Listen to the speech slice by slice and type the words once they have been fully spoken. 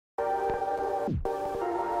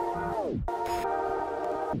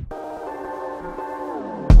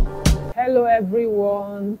Hello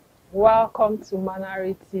everyone, welcome to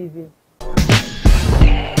Manari TV.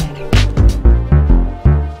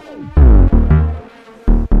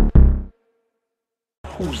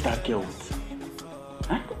 Who's that girl with?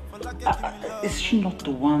 Huh? Is she not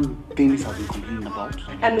the one Dennis has been complaining about?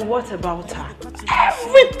 And what about her?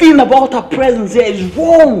 Everything about her presence here is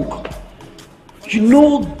wrong. You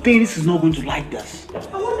know Dennis is not going to like this. I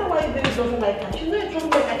wonder why Dennis doesn't like her. She's not a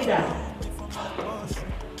troublemaker either.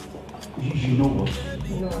 You know what?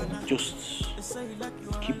 No. Just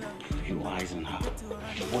keep your eyes on her.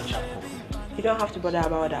 Watch out for her. You don't have to bother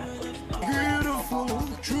about that. Beautiful,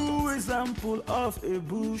 true example of a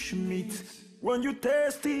bushmeat. When you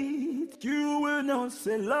taste it, you will not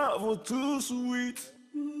say love or too sweet.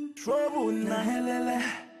 Trouble na helele.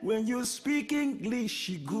 When you speak English,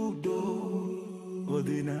 she good oh.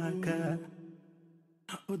 Odinaka,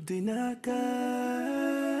 Odinaka,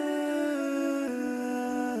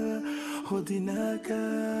 Odinaka,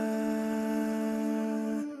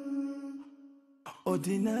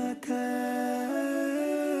 Odinaka,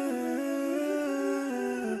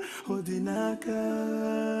 Odinaka,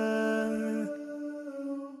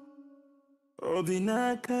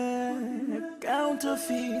 Odinaka,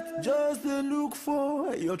 counterfeit, just they look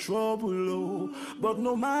for your trouble, oh. But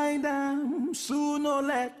no mind them, sooner or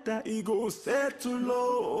later it goes set to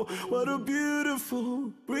low. What a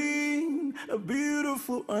beautiful queen, a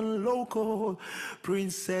beautiful and local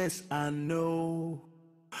princess I know.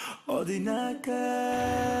 Odinaka,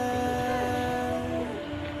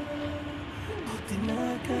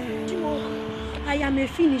 Odinaka. I am a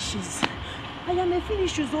finishes.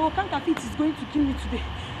 Oh, counterfeit is going to kill me today.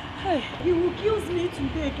 Hey, he will kill me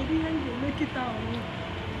today. Can you make it out?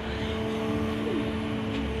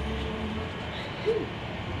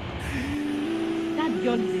 That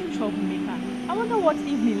girl is a troublemaker. I wonder what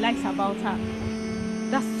Evelyn likes about her.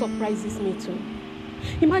 That surprises me too.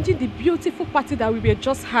 Imagine the beautiful party that we were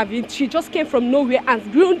just having. She just came from nowhere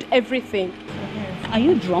and ruined everything. Are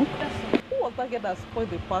you drunk? Who was that girl that spoiled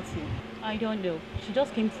the party? I don't know. She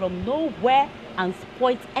just came from nowhere and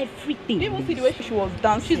spoiled everything. You didn't even see the way she was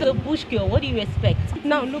dancing. She's a bush girl. What do you expect?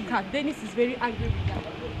 Now look at Dennis is very angry with her.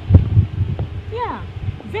 Yeah,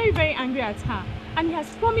 very, very angry at her. And he has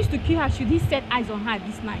promised to kill her should he set eyes on her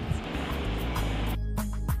this night.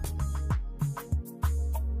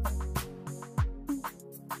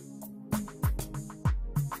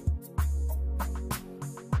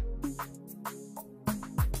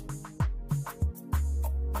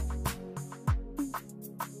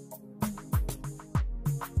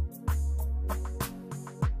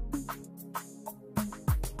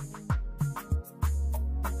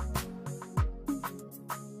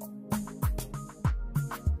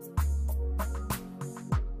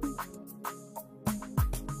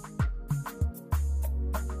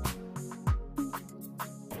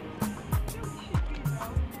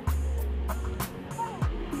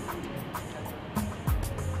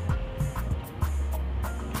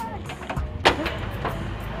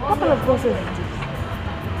 What kind of process is this?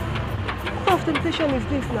 What kind of temptation is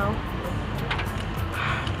this now?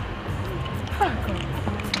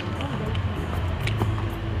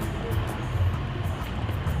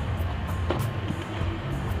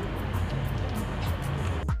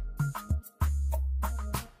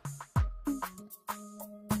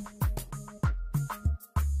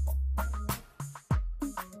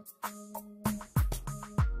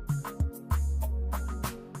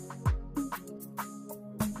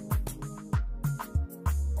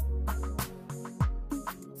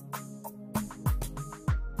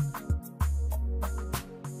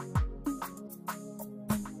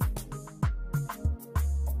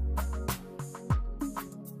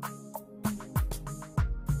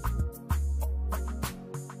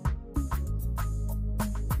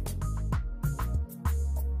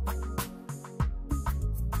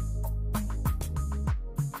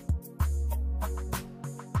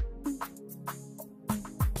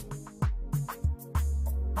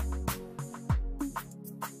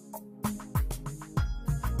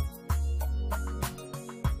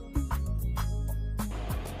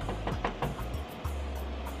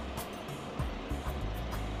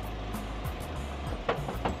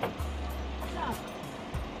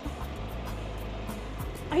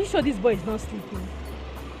 Are you sure this boy is not sleeping?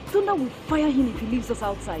 Thunder will fire him if he leaves us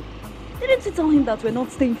outside. Didn't you tell him that we're not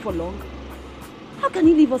staying for long? How can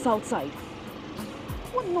he leave us outside?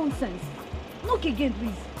 What nonsense. Knock again,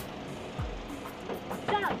 please.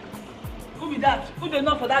 Jack! Who be that? Who they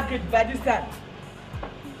know for that gate by this time?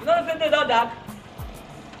 You don't say they don't dark?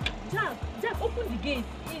 Jack, open the gate.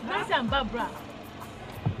 It's Nancy and Barbara.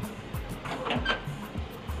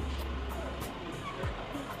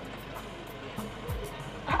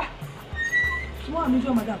 What am I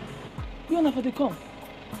doing, madam? You want for the come?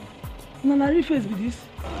 Manari face with this?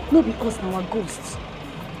 No, because now we're ghosts.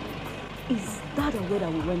 Is that the way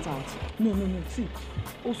that we went out? No. See,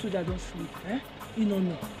 also that don't sleep, eh? You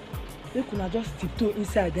know. They could just tiptoe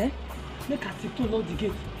inside, eh? Make a tiptoe lock the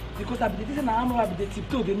gate. Because I be the armor I be the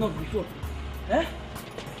tiptoe they knock before. Eh?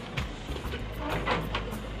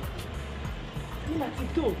 You na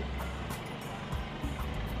tiptoe.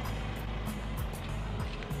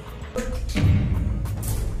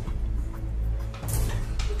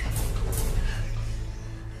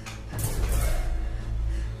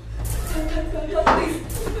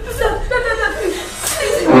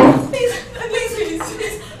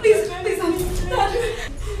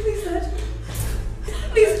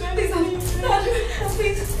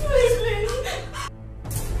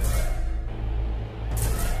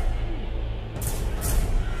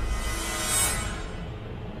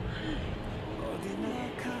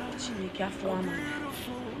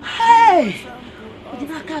 Hey!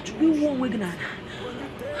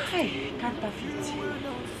 Hey, counterfeit.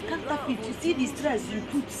 You see the stress you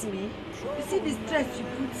put me?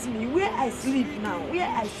 Where I sleep now?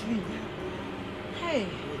 Hey!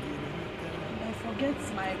 I forget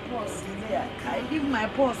my purse there. I leave my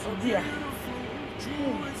purse there.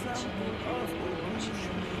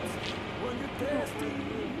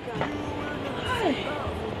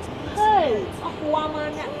 Hey!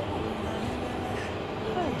 Woman!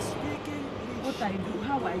 What I do,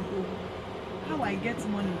 how I get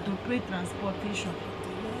money to pay transportation.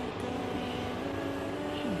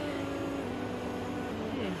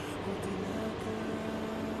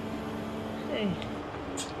 Hey.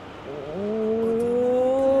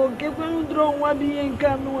 Oh,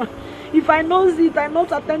 if I know it, I'm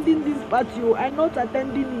not attending this party. I'm not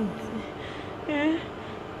attending it. Eh?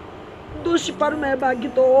 Do she part my bag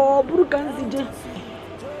it or Brukan Sija?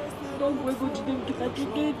 Don't go to them to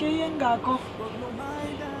Kayangako.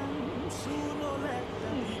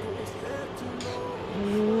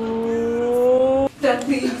 Dad,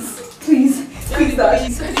 please,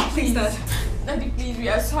 Dad. Daddy, please, we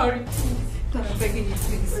are sorry. Dad, I'm begging you,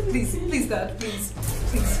 please, Dad, please.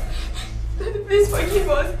 Daddy, please forgive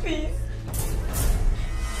us, please.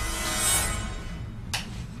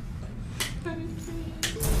 Daddy, please.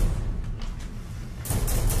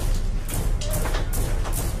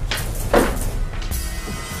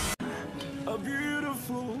 A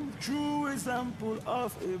beautiful, true example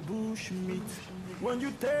of a bush meat. When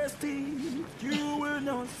you taste it, you will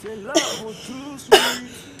not say love or too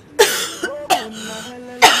sweet.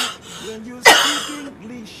 When you speak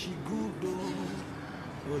English, good.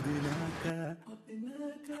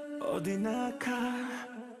 Odinaka.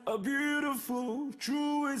 A beautiful,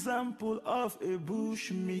 true example of a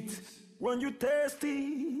bush meat. When you taste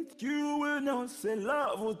it, you will not say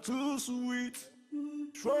love or too sweet.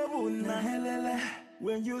 Trouble na helele.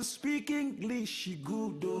 When you speak English,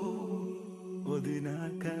 good.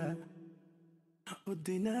 Odinaka.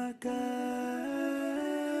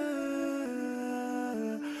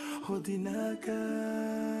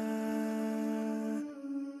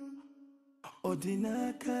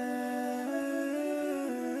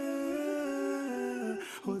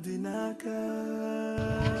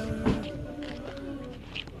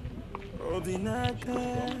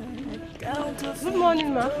 Good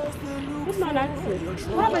morning, ma. Good morning, Auntie.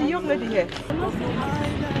 Why have a young lady here? Do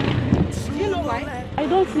you know why? I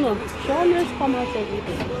don't know. She always come out every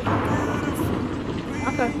day.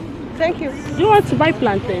 Okay. Thank you. Do you want to buy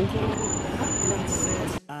plantain?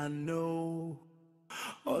 I know.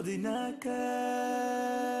 Odinaka.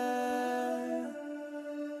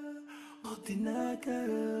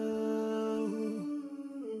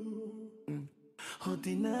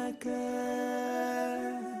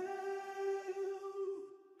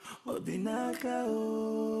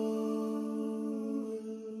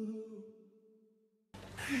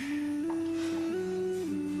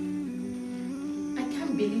 I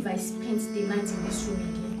can't believe I spent the night in this room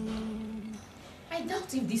again. I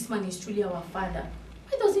doubt if this man is truly our father.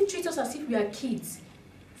 Why does he treat us as if we are kids?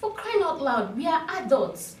 For crying out loud, we are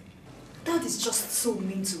adults. Dad is just so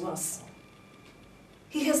mean to us.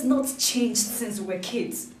 He has not changed since we were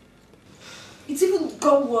kids. It's even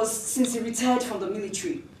got worse since he retired from the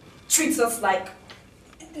military. Treats us like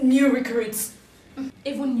new recruits.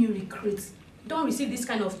 Even new recruits don't receive this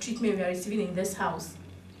kind of treatment we are receiving in this house.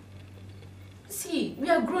 See, we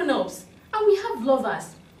are grown-ups and we have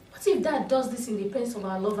lovers. What if Dad does this in the presence of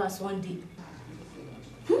our lovers one day?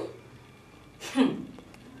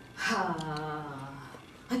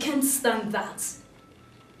 I can't stand that.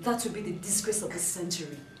 That would be the disgrace of the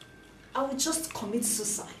century. I would just commit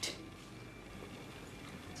suicide.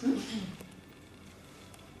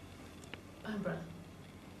 Barbara.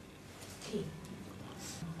 Hey.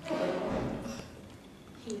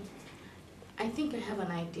 Hey. I think I have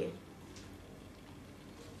an idea.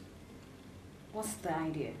 What's the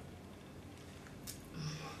idea?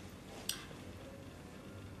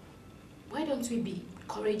 Why don't we be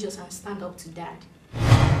courageous and stand up to Dad?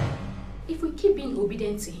 If we keep being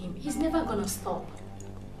obedient to him, he's never gonna stop.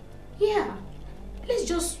 Yeah. Let's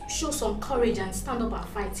just show some courage and stand up and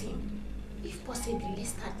fight him. If possible, let's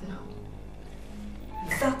start now.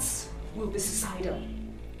 That will be suicidal.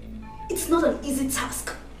 It's not an easy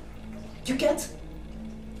task. You get?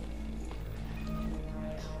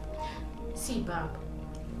 See, Barb,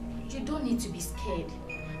 you don't need to be scared.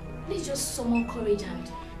 Let's just summon courage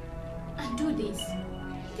and do this.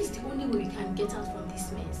 This is the only way we can get out from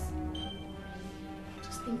this mess.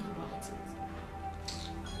 Just think about it.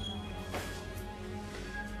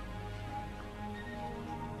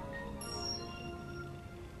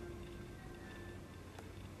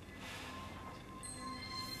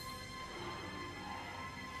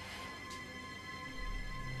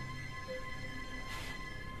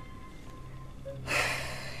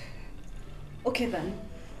 Okay then,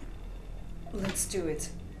 let's do it.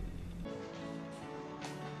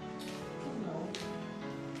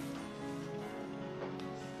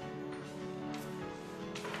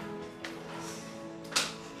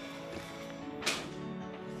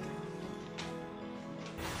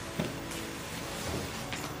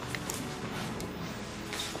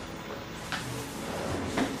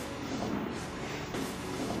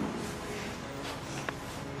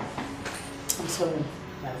 I'm sorry,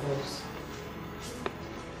 my voice.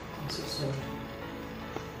 I'm so sorry.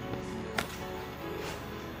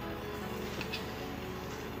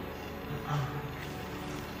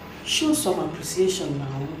 Show some appreciation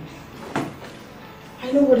now.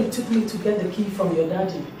 I know what it took me to get the key from your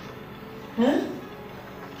daddy. Huh?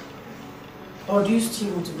 Or do you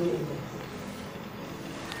still want to go in there?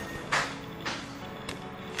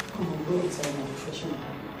 Come on, go inside and refresh your mind.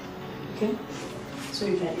 Okay? So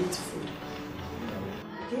you can eat food.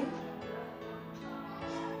 Okay?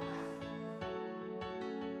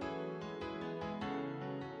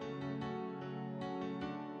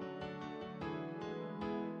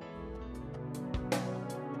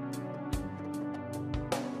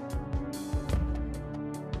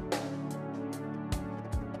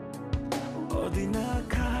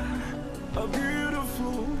 Odinaka, a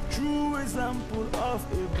beautiful, true example of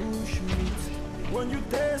a bushmeat. When you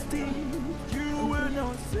taste it, you will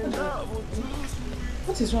not say love or too sweet.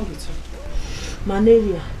 What is wrong with you?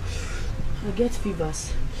 Malaria. I get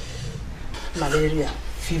fevers. Malaria,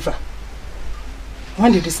 fever.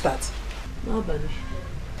 When did it start? Nobody.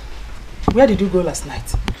 Where did you go last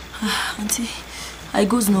night? Auntie, I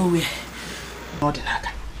goes nowhere.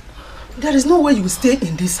 Odinaka. There is no way you will stay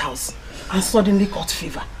in this house and suddenly caught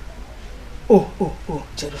fever. Oh,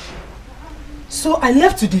 Jero. So I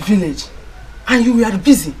left to the village and you were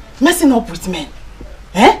busy messing up with men.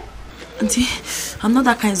 Eh? Auntie, I'm not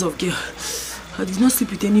that kind of girl. I did not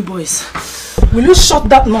sleep with any boys. Will you shut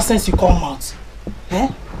that nonsense you come out? Eh?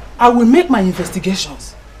 I will make my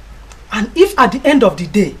investigations. And if at the end of the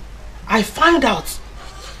day, I find out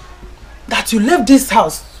that you left this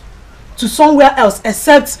house to somewhere else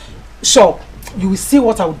except shop, you will see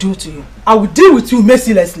what I will do to you. I will deal with you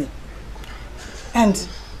mercilessly. And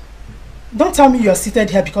don't tell me you are seated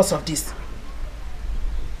here because of this.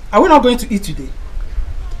 Are we not going to eat today?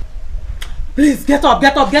 Please, get up,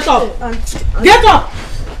 get up, get up! Get up!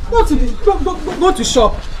 Go to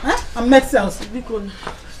shop and make sales.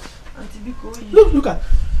 Look at.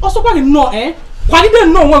 Also, what you know, eh? Why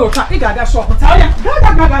didn't know where you can get that shop? Tell ya.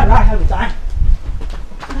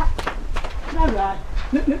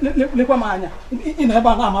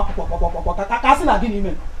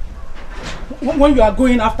 When you are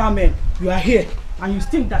going after men, you are here and you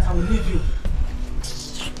think that I will leave you.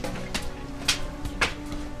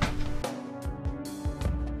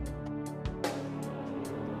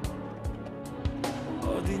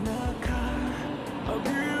 A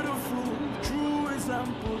beautiful, true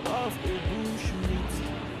example of a bushmeat.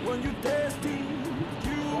 When you taste it,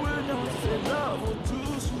 you will not say love or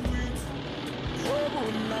too sweet.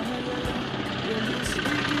 Trouble now, when you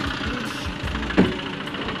speak English.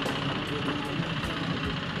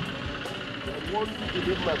 I wanted to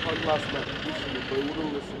give my part last night, but you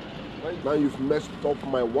wouldn't listen. Right now you've messed up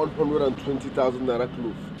my 120,000 naira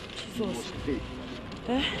clothes. You must pay.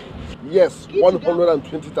 Eh? Yes,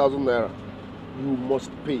 120,000 naira. You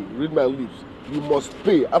must pay. Read my lips. You must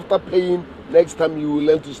pay. After paying, next time you will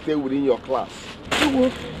learn to stay within your class.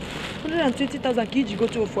 120,000 kg go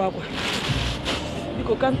to Ofuagwa.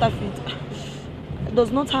 You counterfeit.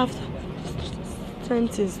 Does not have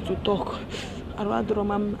different things to talk.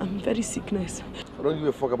 I'm very sickness. I don't give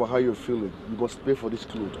a fuck about how you're feeling. You must pay for this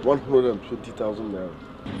clothes. 120,000 naira.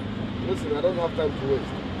 Listen, I don't have time to waste.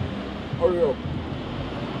 Hurry up.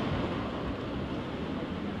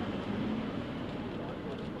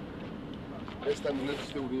 Next time you let us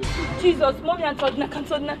stay with you. Jesus, mommy and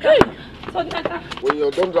Sodnaka. When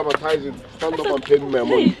you're done dramatizing, stand up and pay me my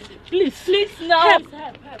money. Please now. Help.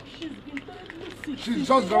 She's been terribly sick. She's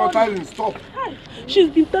just dramatizing, stop.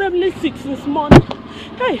 She's been terribly sick since morning.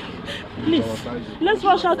 Hey, please, let's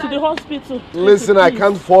rush her to the hospital. Listen, I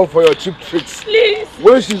can't fall for your cheap tricks. Please.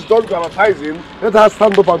 When she's done dramatizing, let her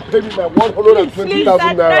stand up and pay me my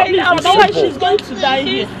 120,000 naira. Otherwise she's going to die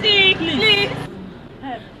here. She's sick, please.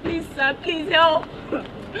 Please, sir, please help.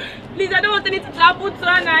 Please, I don't want anything to happen to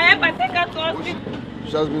her now. Help her take her to hospital.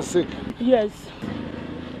 She has been sick. Yes.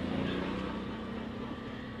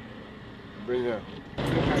 Bring her.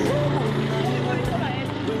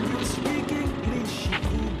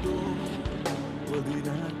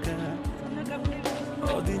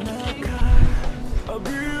 A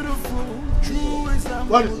beautiful, true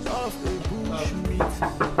example of a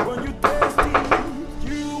bushmeat. When you taste it,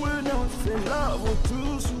 you will not say love or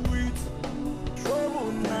too sweet.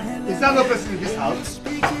 Trouble now. Is there no person in this house?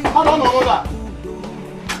 Hold on.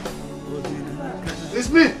 It's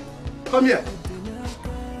me. Come here.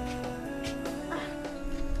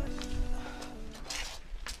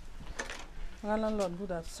 Landlord,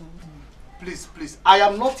 good afternoon. Please. I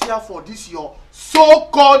am not here for this your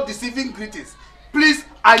so-called deceiving greetings. Please,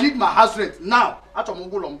 I need my house rent now.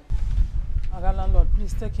 Landlord,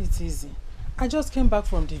 please take it easy. I just came back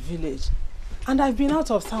from the village and I've been out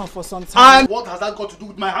of town for some time. And what has that got to do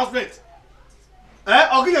with my house rent?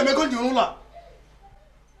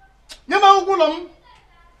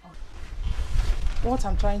 What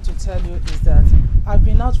I'm trying to tell you is that I've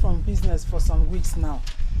been out from business for some weeks now.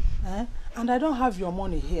 And I don't have your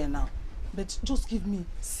money here now. But just give me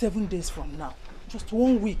 7 days from now. Just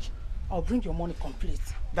 1 week. I'll bring your money complete.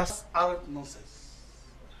 That's arrant nonsense.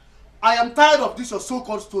 I am tired of this your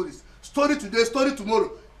so-called stories. Story today, story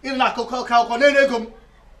tomorrow. I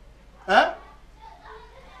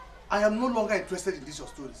am no longer interested in these your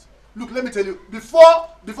stories. Look, let me tell you, before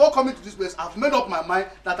coming to this place, I've made up my mind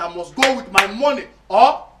that I must go with my money.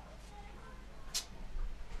 Or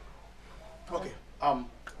okay, I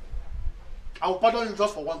will pardon you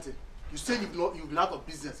just for one thing. You say you've been out of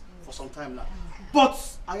business for some time now. But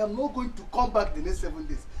I am not going to come back the next 7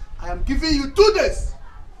 days. I am giving you 2 days.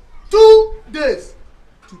 2 days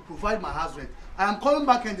to provide my house rent. I am coming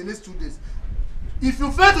back in the next 2 days. If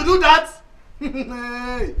you fail to do that,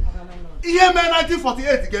 hey, EMA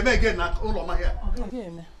 1948 again now.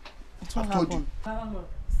 Here. I've told you.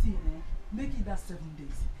 See, make it that 7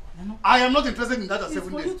 days. I am not interested in that at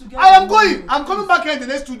 7 days. I am going. I'm coming back here in the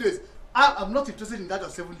next 2 days. I'm not interested in that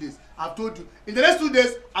at 7 days. I've told you. In the next 2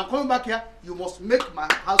 days, I'm coming back here. You must make my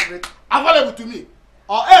house rent available to me.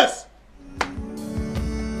 Or else, I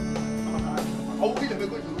will kill the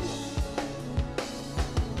baby.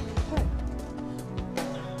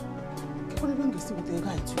 What are you going to see with the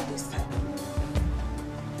guy to this time?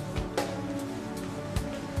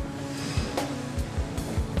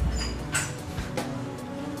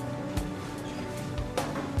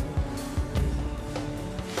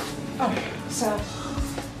 Oh, sir.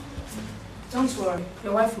 Don't worry.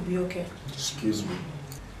 Your wife will be okay. Excuse me.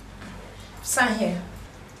 Sign here.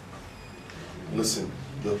 Listen,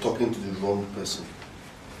 you're talking to the wrong person.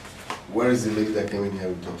 Where is the lady that came in here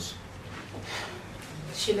with us?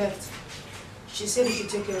 She left. She said you should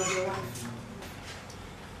take care of your wife.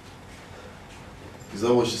 Is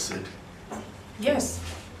that what she said? Yes.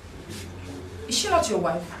 Is she not your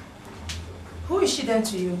wife? Who is she then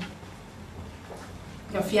to you?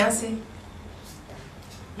 Your fiancé?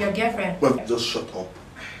 Your girlfriend? Well, just shut up.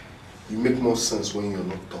 You make more sense when you're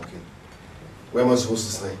not talking. Where am I supposed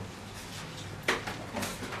to sign?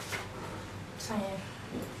 Sign here.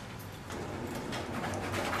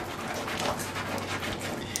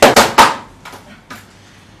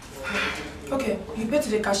 Okay, you pay to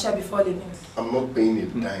the cashier before leaving. I'm not paying a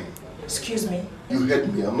dime. Excuse me? You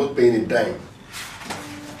heard me. I'm not paying a dime.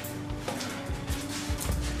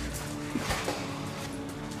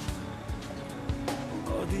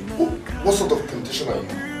 What sort of temptation are you?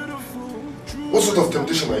 What sort of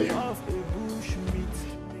temptation are you?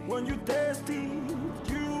 When you taste it,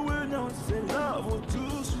 you will not say love or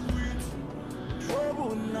too sweet.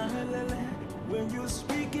 Trouble when you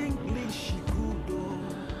speak English,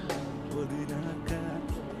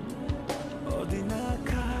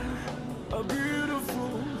 a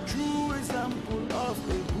beautiful, true example of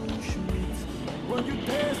a bushmeat. When you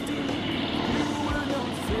taste it, you will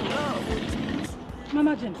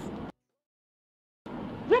Mama James,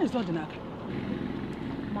 where is Odinaka?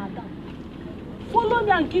 Madam, follow me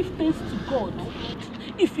and give thanks to God.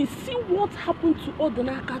 If you see what happened to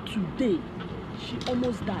Odinaka today, she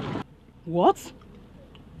almost died. What?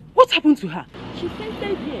 What happened to her? She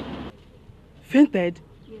fainted here. Fainted?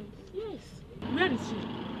 Yes. Where is she?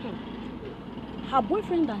 Her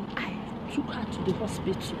boyfriend and I took her to the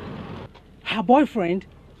hospital. Her boyfriend?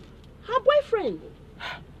 Her boyfriend.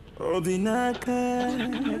 Odinaka,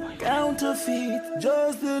 counterfeit,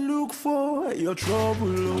 just they look for your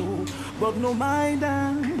trouble, oh. But no mind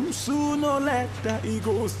them, sooner or later it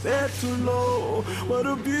goes set to low. What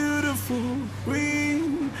a beautiful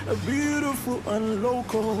queen, a beautiful and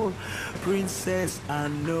local princess I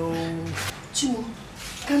know. Chiwo,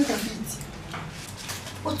 counterfeit.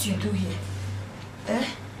 What you do here? Eh?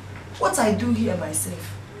 What I do here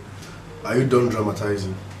myself? Are you done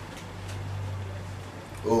dramatizing?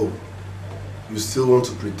 Oh, you still want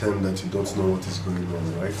to pretend that you don't know what is going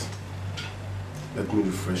on, right? Let me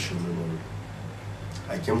refresh your memory.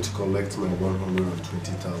 I came to collect my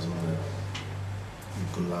 120,000 naira. You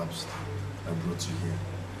collapsed. I brought you here.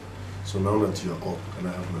 So now that you're up, can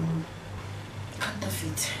I have my money?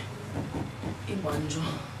 Counterfeit. Ibanjo.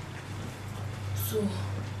 So,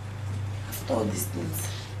 after all these things,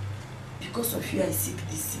 because of you I seek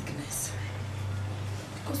this sickness.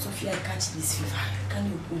 Because of you I catch this fever. Can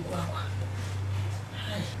you go?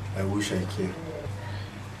 I wish I cared.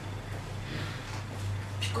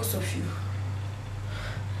 Because of you,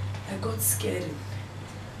 I got scared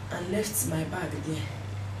and left my bag there.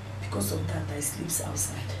 Because of that, I sleep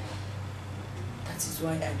outside. That is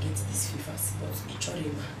why I get this fever.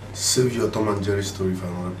 Save your Tom and Jerry story for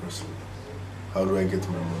another person. How do I get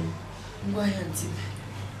my money? Ngwaya Auntie,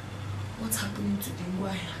 what's happening to the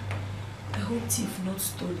Ngwaya? I hope thief not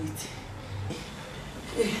stole it.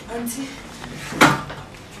 Hey, Auntie.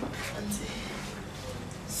 Auntie.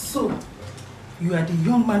 So, you are the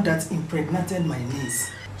young man that impregnated my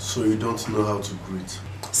niece. So you don't know how to greet?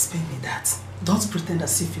 Spare me that. Don't pretend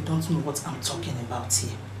as if you don't know what I'm talking about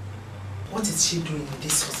here. What is she doing in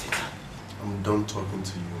this hospital? I'm done talking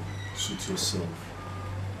to you. Suit yourself.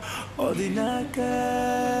 Odinaka,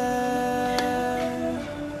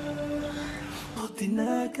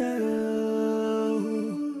 Odinaka.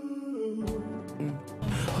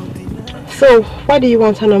 So, why do you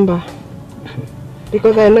want her number?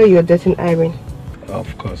 Because I know you're dating Irene.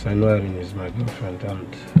 Of course, I know Irene is my girlfriend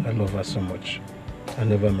and I love her so much. I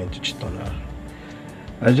never meant to cheat on her.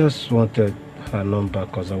 I just wanted her number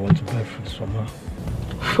because I want to buy fruits from her.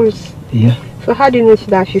 Fruits? Yeah. So how do you know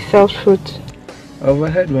that she sells fruit? I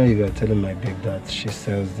overheard when you were telling my babe that she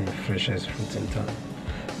sells the freshest fruit in town.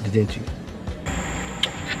 Didn't you?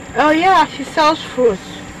 Oh yeah, she sells fruit.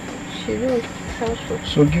 She really sells fruit.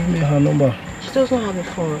 So give me her number. She doesn't have a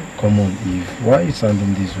phone. Come on, Eve. Why are you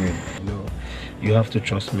sounding this way? No, you have to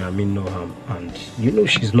trust me. I mean no harm. And you know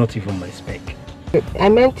she's not even my spec. I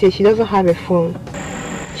meant it. She doesn't have a phone.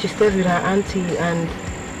 She stays with her auntie and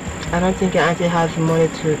I don't think her auntie has money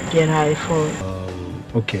to get her a phone.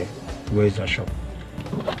 Okay. Where is her shop?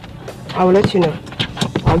 I will let you know.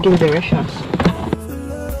 I'll give you the restaurants.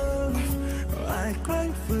 I cry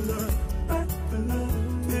for love, cry for love,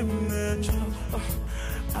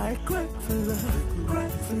 I cry for love, cry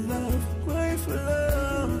for love, cry for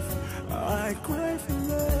love. I cry for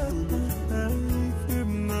love,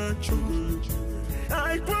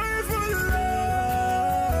 I cry for love.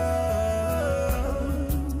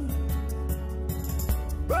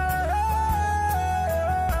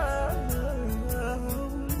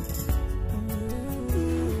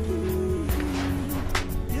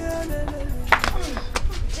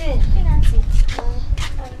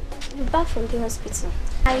 Back from the hospital.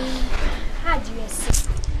 I heard you were sick.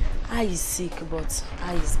 I is sick, but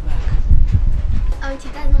I is back. Auntie,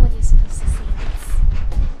 that's not what you're supposed to say. It's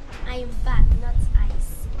I am back, not I is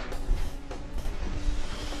sick.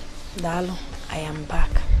 Dalo, I am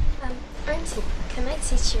back. Auntie, can I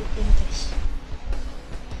teach you English?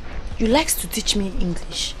 You likes to teach me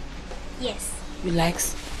English? Yes. You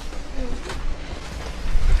likes?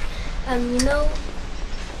 You know,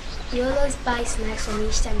 you always buy snacks for me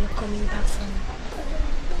each time you're coming back from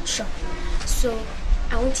shop. So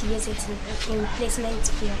I want to use it in replacement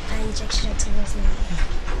for your eye injection towards me.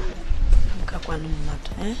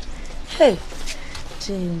 Hey,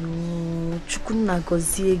 Chukuna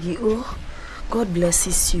Goziegi. Oh, God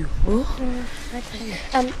blesses you. Oh, okay.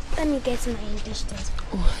 Let me get my English test.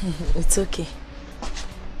 Oh, it's okay.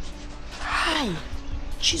 Hi,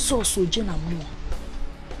 Jesus, Ojena Mo.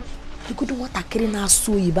 You couldn't want a Kirina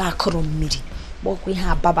so you back on me. Walk we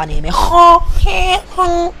have Baba name.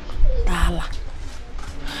 Dala.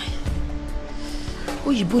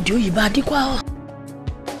 Oyibodi Oyiba Adikwa.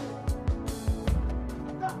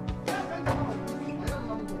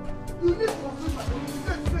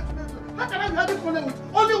 How can I be having problem with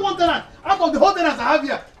only one tenant out of the whole tenants I have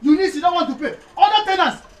here? You don't want to pay. Other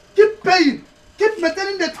tenants keep paying, keep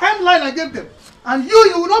maintaining the timeline I gave them. And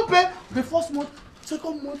you will not pay the first month,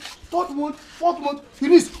 second month, third month, fourth month.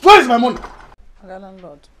 Where is my money?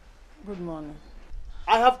 Landlord, good morning.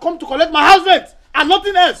 I have come to collect my house rent and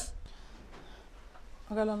nothing else.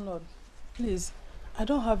 Landlord, please, I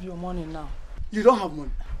don't have your money now. You don't have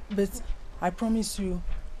money? But I promise you,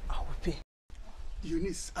 I will pay.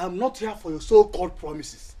 Eunice, I'm not here for your so-called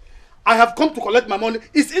promises. I have come to collect my money.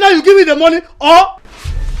 It's either you give me the money or...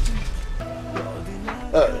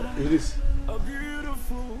 Eunice.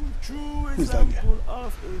 Who's that guy?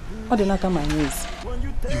 What did not my niece?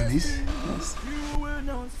 Eunice? Yes.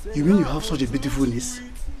 You mean you have such a beautiful niece?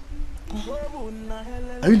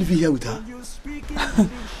 Are you living here with her?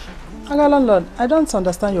 Landlord, I don't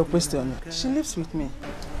understand your question. She lives with me.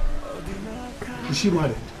 Is she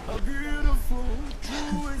married?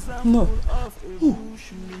 No. Oh,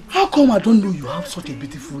 how come I don't know you have such a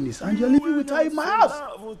beautiful niece and you're living with her in my house?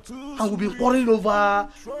 And we've been quarreling over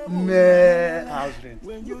house rent.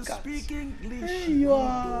 Look at, hey, you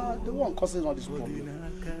are the one causing all this problem.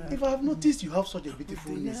 If I have noticed you have such a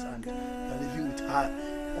beautiful niece and you're living with her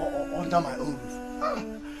under my own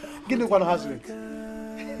roof, give me one house rent.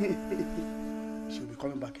 She'll be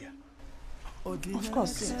coming back here. Of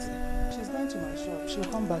course, yes. She's going to my shop. She'll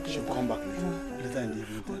come back later. She'll come back later in the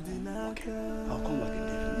evening. Okay, I'll come back in the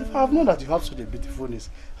evening. If I have known that you have such a beautiful niece,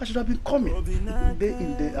 I should have been coming day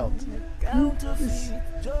in, day out.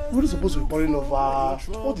 We're supposed to be pouring over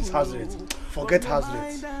all this house rent. Forget house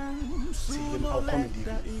rent. See, I'll come in the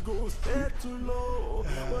evening.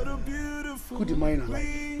 Good in mind,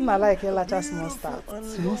 I like a larger small start.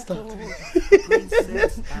 Small start?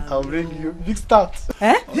 I'll bring you big start.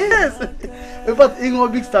 Eh? Yes! But in a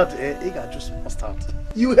big start, you got just small start.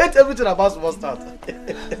 You hate everything about small start.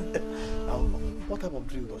 What type of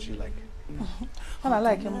drink does she like? I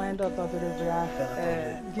like your mind out of the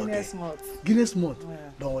Guinness malt. Guinness malt?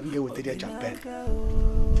 Don't worry, get with the champagne.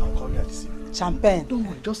 I'll call you at this evening. Champagne? Don't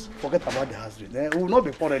worry, just forget about the house rent. We will not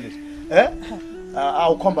be pouring it.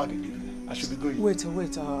 I'll come back again. I should be going. Wait,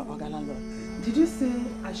 Landlord. Did you say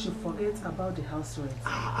I should forget about the house rent?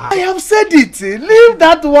 I have said it. Leave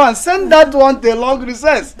that one. Send that one to a long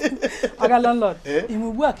recess. Landlord, if we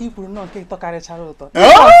work, you will not take talk at Charlotte.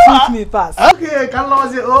 Oh! Me pass. Okay, can I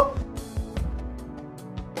say, oh?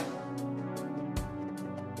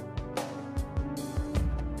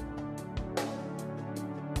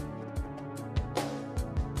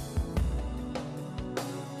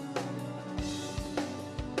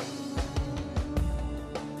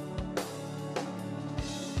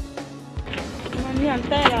 I'm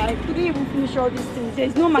tired. I couldn't even finish all these things.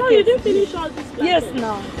 There's no market. No, you didn't finish all this. Yes,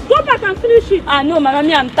 now. Go back and finish it. I know,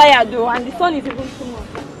 Mommy, I'm tired though, and the sun is even too much.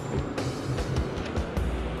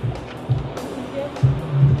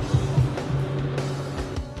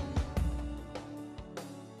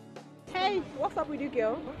 Hey, what's up with you,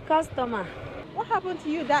 girl? Customer. What happened to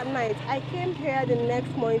you that night? I came here the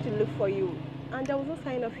next morning to look for you, and there was no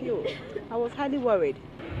sign of you. I was highly worried.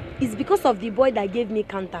 It's because of the boy that gave me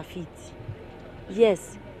counterfeit.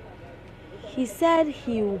 Yes. He said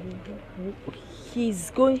he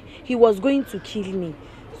was going to kill me.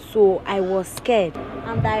 So I was scared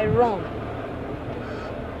and I ran.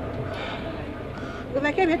 Because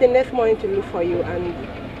I came here the next morning to look for you and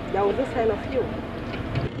there was no sign of you.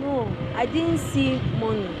 No, I didn't see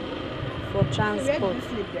money for transport. Where did you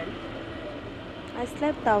sleep then? I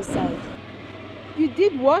slept outside. You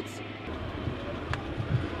did what?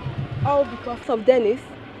 All because of Dennis?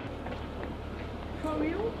 For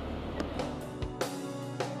real?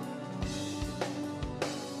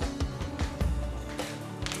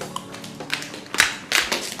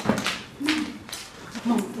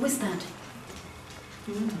 Mom, where's Dad?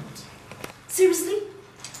 Seriously?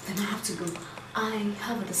 Then I have to go. I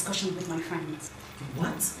have a discussion with my friends.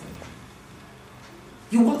 What?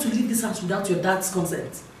 You want to leave this house without your dad's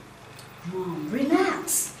consent? Mom,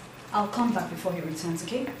 relax. I'll come back before he returns,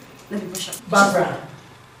 okay? Let me push up. Barbara.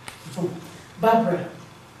 Barbara,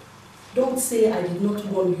 don't say I did not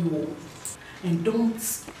warn you. And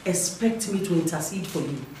don't expect me to intercede for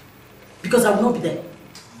you. Because I will not be there.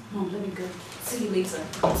 Mom, let me go. See you later.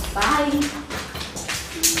 Bye.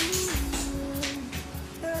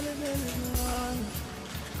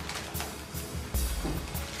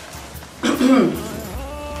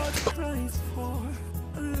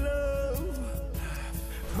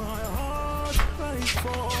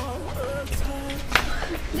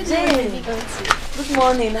 Jane. Good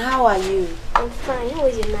morning. How are you? I'm fine. How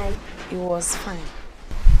was your night? It was fine.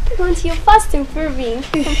 Auntie, you're fast improving.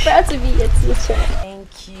 I'm proud to be your teacher.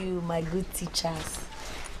 Thank you, my good teachers.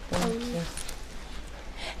 Thank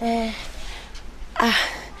you.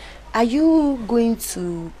 Are you going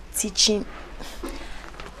to teaching?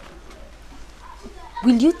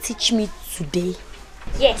 Will you teach me today?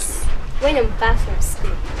 Yes. When I'm back from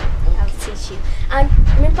school, I'll teach you. And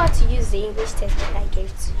remember to use the English textbook I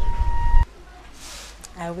gave to you.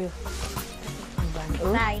 I will.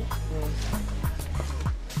 Bye.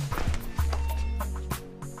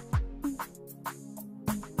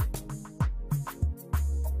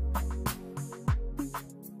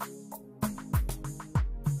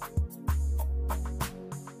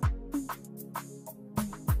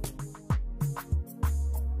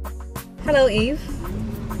 Hello, Eve.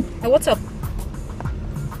 Hey, what's up?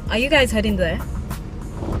 Are you guys heading there?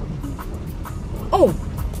 Oh,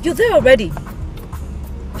 you're there already.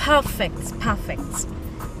 Perfect, perfect.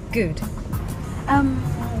 Good.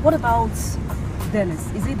 What about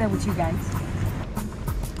Dennis? Is he there with you guys?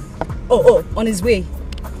 Oh, on his way.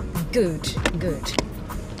 Good, good.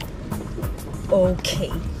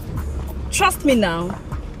 Okay. Trust me now.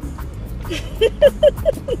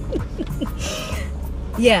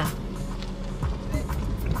 Yeah.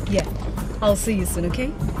 Yeah, I'll see you soon,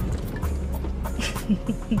 okay?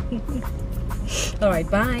 Alright,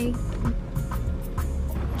 bye.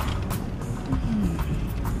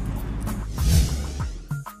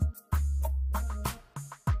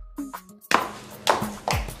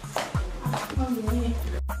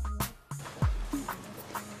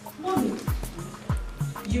 Mommy,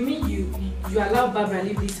 you mean you allow Barbara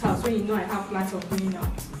leave this house when you know I have plans of going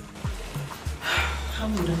out? How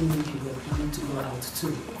would I know you were planning to go out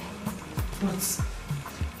too? But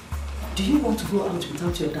do you want to go out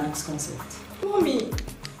without your dad's consent? Mommy,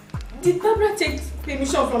 did Barbara take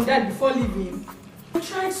permission from Dad before leaving? I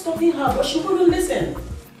tried stopping her, but she wouldn't listen.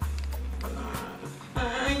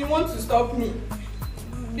 And you want to stop me?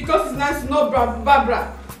 Because it's Nancy, not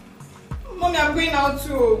Barbara. Mommy, I'm going out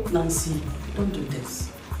too. Nancy, don't do this.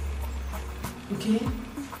 Okay?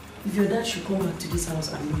 If your dad should come back to this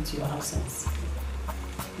house and meet your absence,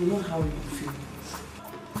 you know how you feel.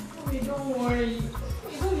 Mommy, don't worry.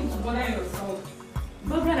 You don't need to bother yourself.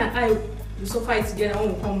 Barbara and I will suffer it together when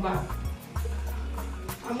we come back.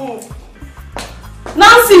 I'm off.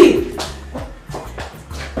 Nancy!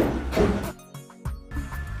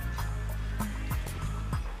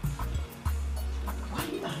 Why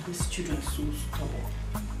are these children so stubborn?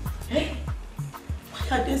 Eh?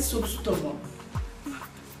 Why are they so stubborn?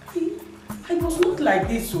 I was not like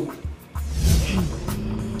this, so.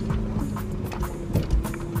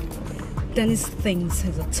 Dennis thinks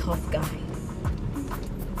he's a tough guy,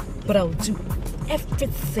 but I'll do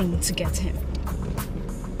everything to get him.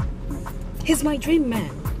 He's my dream man.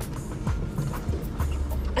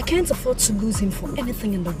 I can't afford to lose him for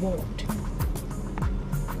anything in the world.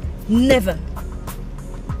 Never.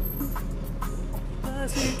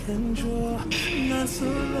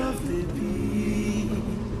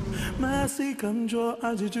 Mercy come draw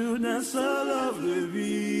attitude, that's so lovely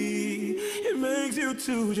be. It makes you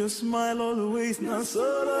to just smile all the ways, that's so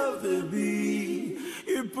lovely be.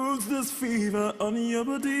 It puts this fever on your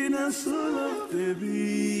body, that's so lovely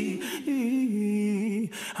be.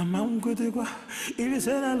 I'm good to go. If you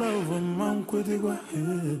said I love him, I'm good to go.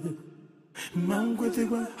 Man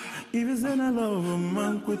kwetegwa, if you said I love him,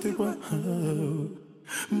 man kwetegwa.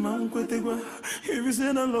 Man kwetegwa, if you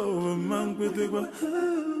said I love him, man kwetegwa.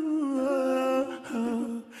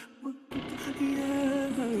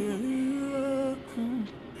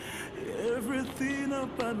 Everything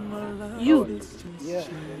about my life. You? Yeah,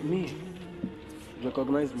 me. You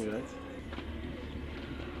recognize me, right?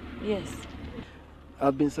 Yes.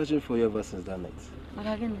 I've been searching for you ever since that night.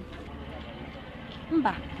 Magagini.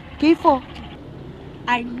 Mba, K4.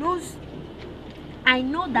 I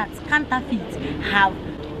know that counterfeit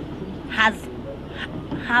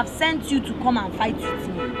have sent you to come and fight with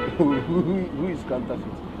me. Who is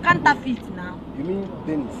counterfeit? Counterfeit now. You mean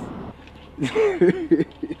Dennis?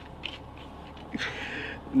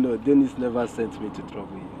 No, Dennis never sent me to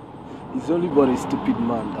trouble you. He's only but a stupid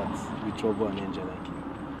man that will trouble an angel like you.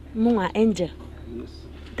 Mwa Angel. Yes.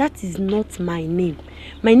 That is not my name.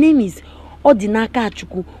 My name is Odinaka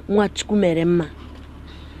Achukwu Nwachukwu Meremma.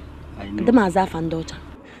 I know. The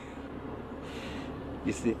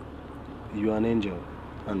You see, you're an angel,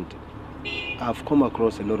 and I've come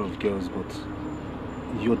across a lot of girls, but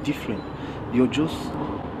you're different. You're just,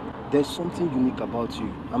 there's something unique about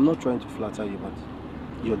you. I'm not trying to flatter you, but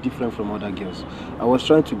you're different from other girls. I was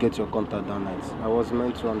trying to get your contact that night. I was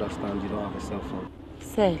meant to understand you don't have a cell phone.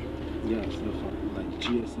 Cell? Yeah, cell phone. Like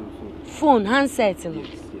GSM phone. Phone, handset, you know?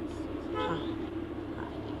 Yes.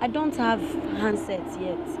 I don't have handsets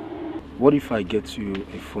yet. What if I get you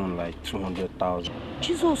a phone like 200,000?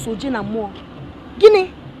 Jesus, Ojena more.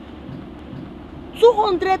 Guinea?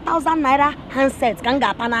 200,000 naira handset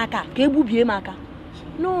kanga panaka kebu biemaka.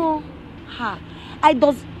 No,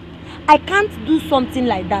 I can't do something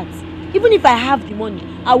like that. Even if I have the money,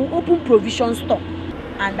 I will open provision store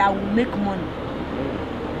and I will make money.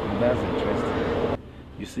 That's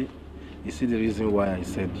interesting. You see the reason why I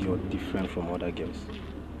said you're different from other girls.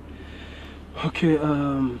 Okay,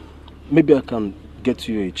 maybe I can get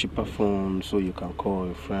you a cheaper phone so you can call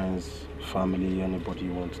your friends, family, anybody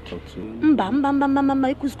you want to talk to.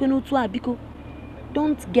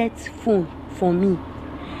 Don't get phone for me.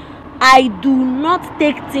 I do not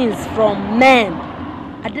take things from men.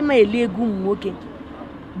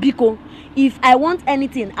 Because if I want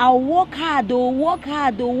anything, I'll work hard, work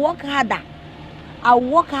harder. I'll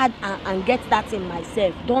work hard and get that in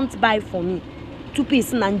myself. Don't buy for me. 2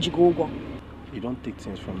 pieces nanjigogo. You don't take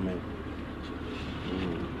things from men.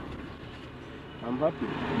 I'm happy.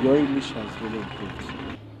 Your English has really improved.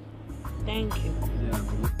 Thank you. Yeah.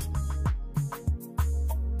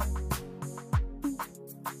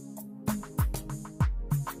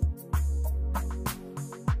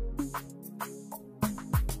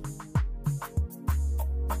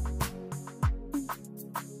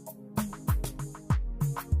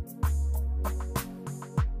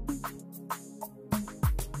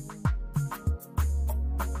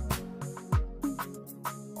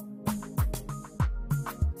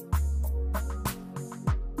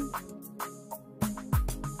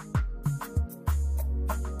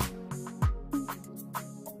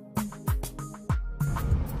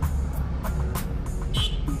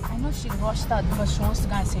 She rushed out because she wants to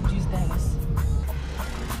go and seduce Dennis.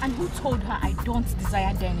 And who told her I don't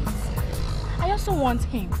desire Dennis? I also want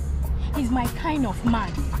him. He's my kind of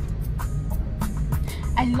man.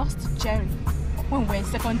 I lost Jerry when we were in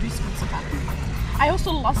secondary school together. I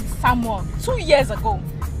also lost Samuel 2 years ago.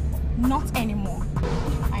 Not anymore.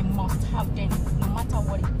 I must have Dennis no matter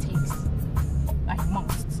what it takes. I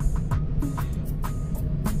must.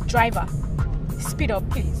 Driver, speed up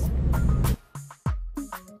please.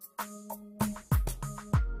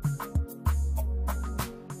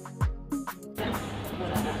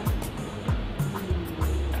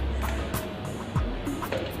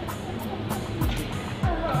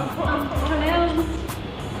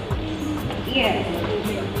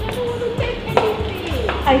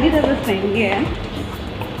 I did everything, yeah.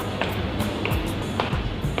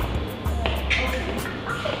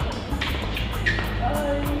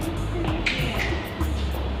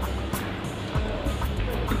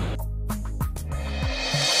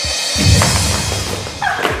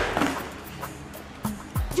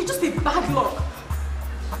 You're just a bad luck.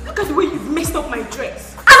 Look at the way you've messed up my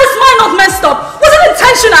dress. And is mine not messed up? Was it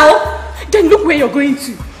intentional? Then look where you're going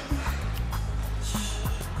to.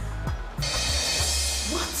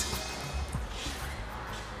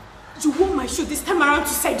 This time around to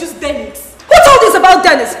seduce Dennis. Who told you about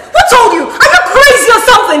Dennis? Who told you? Are you crazy or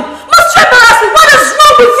something? Must you embarrass me? What is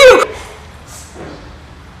wrong with you?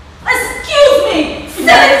 Excuse me! Is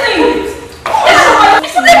there anything?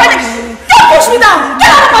 Don't push me down!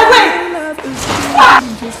 Get out of my way!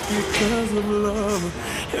 Just because of love,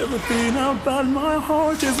 everything about my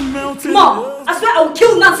heart is melting. Mom, I swear I will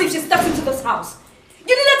kill Nancy if she steps into this house.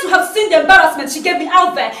 You needed to have seen the embarrassment she gave me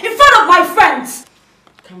out there in front of my friends.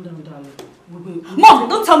 Calm down, darling. Mom,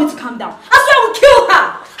 don't tell me to calm down. I swear I will kill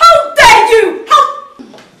her. How dare you?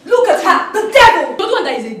 Look at her, the devil. Don't know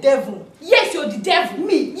that is a devil. Yes, you're the devil.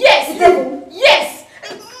 Me? Yes, the devil. Yes.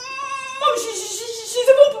 Mom, she's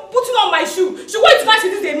even putting on my shoe. She wants to match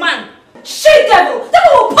with a man. She devil.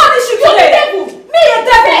 Devil will punish you today. Devil. Me a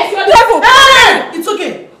devil. Yes, you're the devil. Hey, it's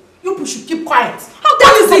okay. You should keep quiet. How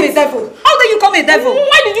dare you call me a devil? How dare you call me a devil?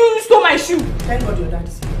 Why did you steal my shoe? Thank God your dad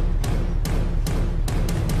is here.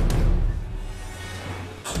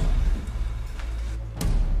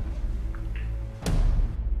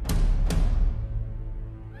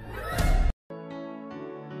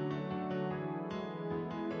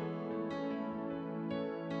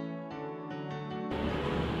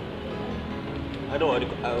 I know,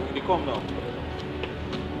 they come now.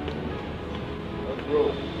 Let's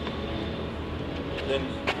go. Then,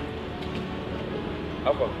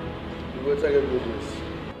 Alpha. You will take a good this.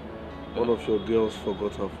 One of your girls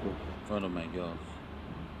forgot her phone. One of my girls.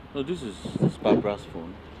 No, this is Barbara's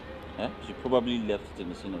phone. Eh? She probably left it in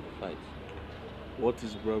the scene of the fight. What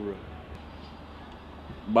is Barbara?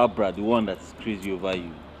 Barbara, the one that's crazy over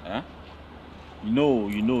you. Huh? You know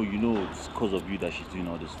it's because of you that she's doing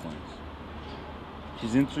all these things.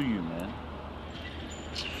 She's into you, man.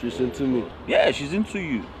 She's into me? Yeah, she's into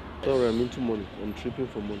you. Sorry, I'm into money. I'm tripping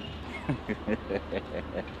for money.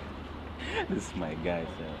 This is my guy,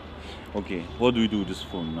 sir. Okay, what do we do with this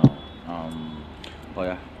phone now? Oh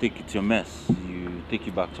yeah, take it, your mess. You take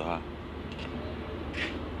it back to her.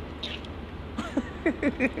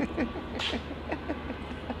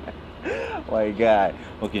 My guy.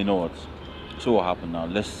 Okay, you know what? So what happened now?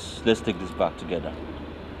 Let's take this back together.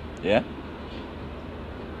 Yeah?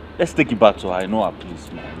 Let's take it back to her. I know her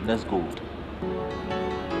place, man. Let's go.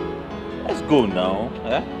 Let's go now.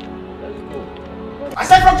 Yeah? Let's go. I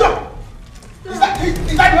said from jump! Is that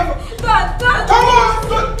Dad! Come on!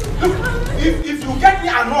 Look! If you get me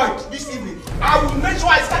annoyed this evening, I will make sure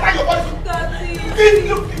I scatter your body. Daddy!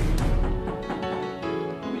 Look!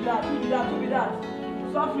 Who be that?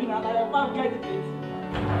 Suffering and I am not getting it.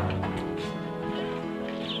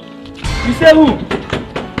 You say who?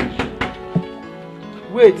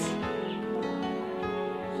 Wait.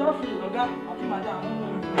 Suffering, Oga. I think madam.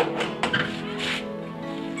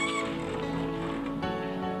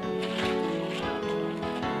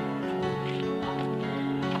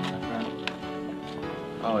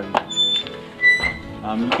 How are you?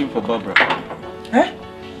 I'm looking for Barbara. Eh?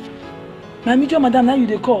 My major madam, now you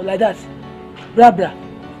dey call like that. Barbara.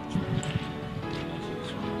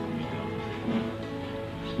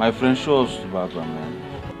 My friend shows to Barbara, man.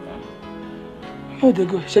 Where they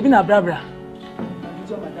go? Shebi na Barbara. My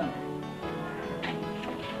major madam.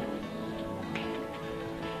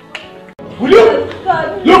 Will you?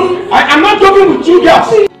 Look, I am not joking with you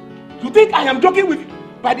girls. You think I am joking with you?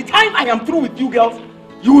 By the time I am through with you girls,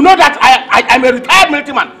 you will know that I am a retired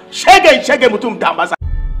military man. Shege mutum dambasa.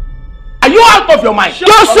 Are you out of your mind?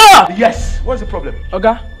 Yes, sir! Yes. What's the problem?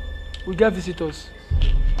 Oga, we get visitors.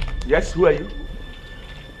 Yes, who are you?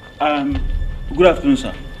 Good afternoon,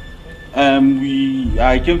 sir.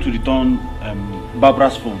 I came to return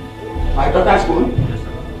Barbara's phone. My daughter's phone? Yes,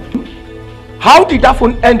 sir. How did that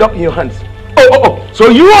phone end up in your hands? Oh. So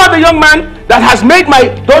you are the young man that has made my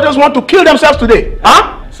daughters want to kill themselves today,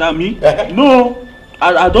 huh? Sir, me? No.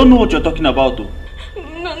 I don't know what you're talking about, though.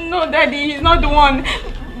 No, Daddy, he's not the one.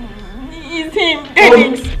 It's him,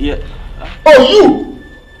 Daddy. Yeah. Oh, you!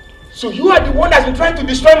 So you are the one that's been trying to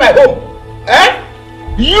destroy my home, eh?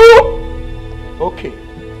 You? Okay.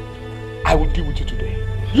 I will deal with you today.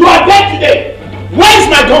 You are dead today! Where is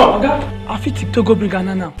my gun? I fit to go bring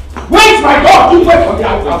Anna now. Where is my gun? You wait for me.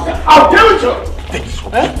 I'll deal with you. Take this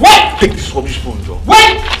rubbish. Eh? What? Take this rubbish phone, Joe.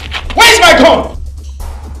 Wait! Where is my gun?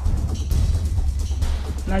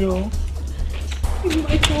 Now you.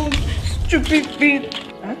 My phone, stupid bitch.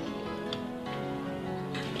 Huh?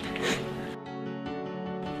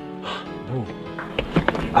 Bro,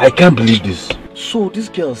 I can't believe this. So these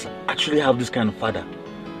girls actually have this kind of father,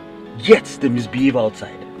 yet they misbehave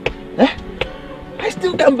outside. Eh? I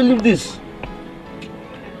still can't believe this.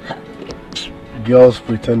 Girls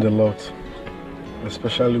pretend a lot,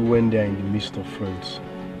 especially when they are in the midst of friends.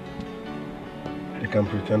 They can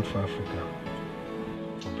pretend for Africa.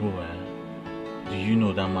 Bro, do you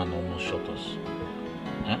know that man almost shot us?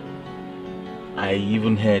 Eh? I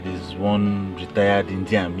even heard he's one retired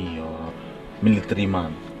Indian Army or military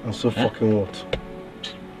man. And so fucking what?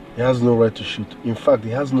 He has no right to shoot. In fact, he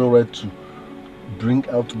has no right to bring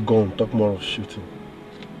out gun, talk more of shooting.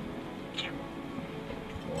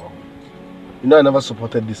 You know, I never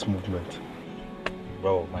supported this movement.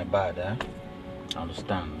 Bro, my bad, eh? I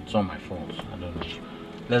understand. It's on my fault. I don't know.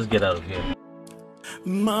 Let's get out of here.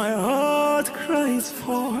 My heart cries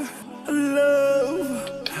for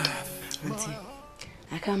love. Auntie,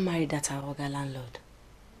 I can't marry that Awoga landlord.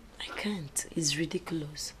 I can't. It's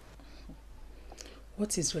ridiculous.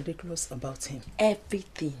 What is ridiculous about him?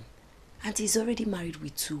 Everything. And he's already married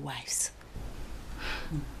with 2 wives.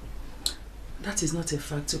 That is not a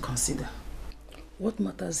fact to consider. What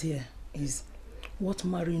matters here is what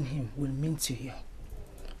marrying him will mean to you.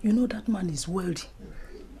 You know that man is wealthy.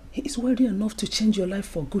 He is wealthy enough to change your life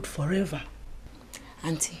for good forever.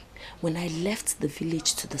 Auntie, when I left the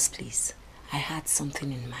village to this place, I had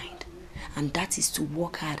something in mind. And that is to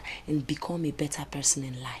work hard and become a better person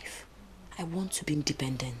in life. I want to be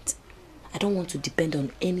independent. I don't want to depend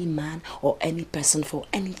on any man or any person for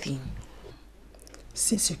anything.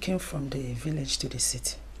 Since you came from the village to the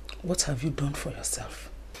city, what have you done for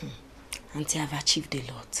yourself? Auntie, I've achieved a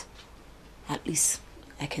lot. At least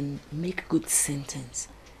I can make good sentence.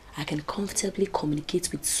 I can comfortably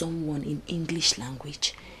communicate with someone in English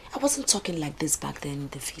language. I wasn't talking like this back then in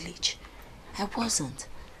the village. I wasn't.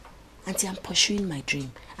 Auntie, I'm pursuing my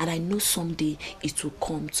dream, and I know someday it will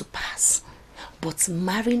come to pass. But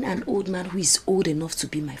marrying an old man who is old enough to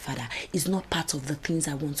be my father is not part of the things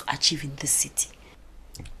I want to achieve in this city.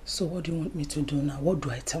 So what do you want me to do now? What do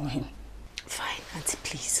I tell him? Fine, Auntie,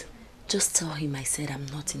 please. Just tell him I said I'm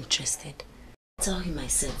not interested. Tell him I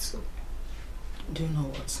said so. Do you know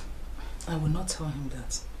what? I will not tell him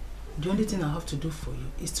that. The only thing I have to do for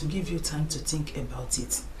you is to give you time to think about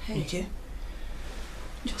it. Hey. Okay?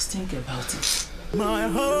 Just think about it. My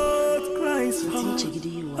heart cries for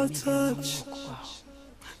a touch.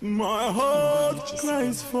 My heart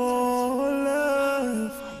cries for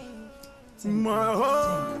love. My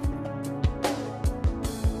heart.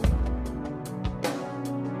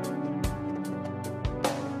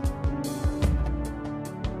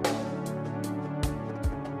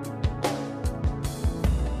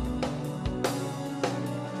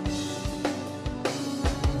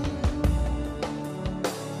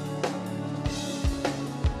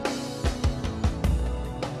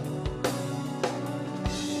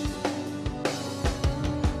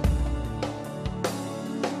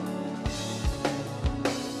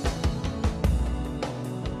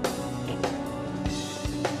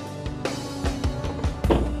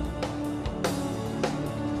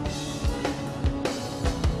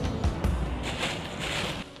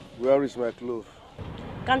 Where is my clothes?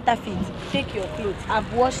 Counterfeit. Take your clothes.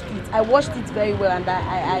 I've washed it. I washed it very well and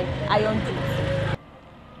I ironed it.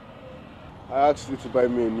 I asked you to buy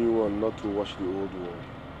me a new one, not to wash the old one.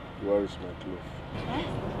 Where is my clothes? Eh?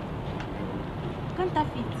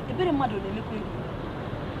 Counterfeit.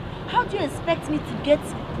 How do you expect me to get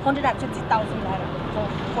 120,000 naira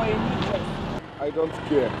for a new dress? I don't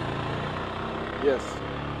care. Yes.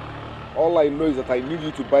 All I know is that I need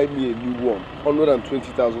you to buy me a new one.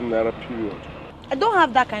 120,000 naira period. I don't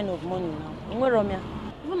have that kind of money now.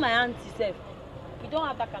 Even my auntie said, we don't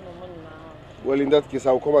have that kind of money now. Well, in that case,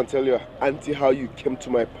 I'll come and tell your auntie how you came to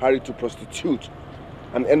my party to prostitute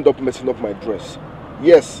and end up messing up my dress.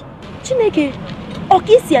 Yes. Chineke,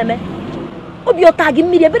 Okisiame, Obiotagi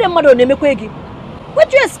media, better mother name Kwegi. Where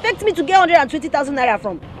do you expect me to get 120,000 naira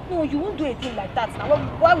from? No, you won't do a thing like that now.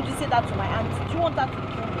 Why would you say that to my auntie? Do you want that to kill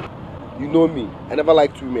me? You know me. I never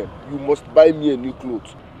liked women. You must buy me a new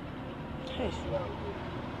clothes. Yes.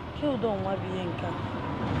 Hold on, Wabienka.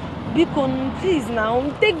 Bikon, please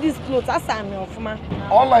now, take these clothes. As I'm off, man.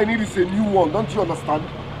 All I need is a new one. Don't you understand?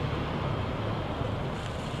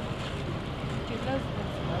 Okay, let's go.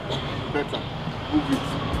 Better. Move it.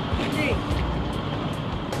 Hey.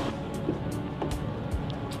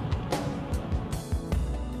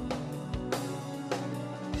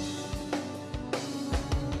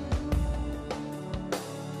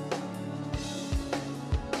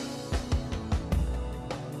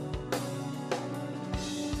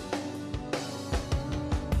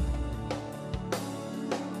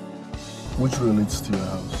 Which way leads to your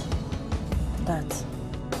house? That.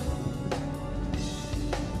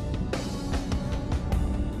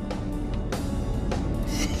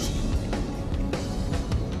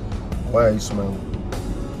 Why are you smiling?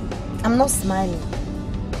 I'm not smiling.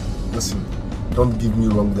 Listen, don't give me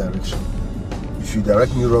wrong direction. If you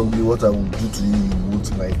direct me wrongly, what I will do to you, you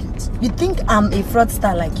won't like it. You think I'm a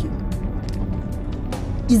fraudster like you?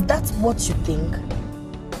 Is that what you think?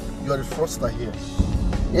 You are a fraudster here.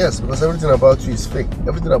 Yes, because everything about you is fake.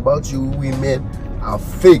 Everything about you women are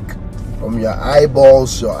fake. From your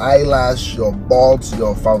eyeballs, your eyelash, your butt,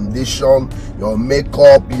 your foundation, your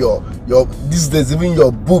makeup, your these days even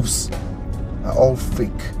your boobs are all fake.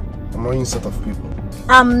 I'm not in sort of people.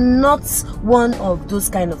 I'm not one of those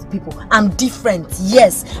kind of people. I'm different.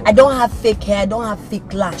 Yes, I don't have fake hair. I don't have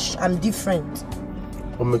fake lash. I'm different.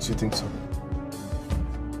 What makes you think so?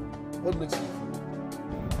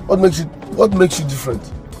 What makes you different?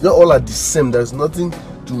 You're all are the same. There's nothing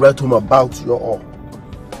to write home about. You're all.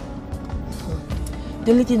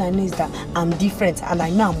 The only thing I know is that I'm different and I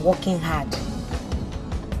know I'm working hard.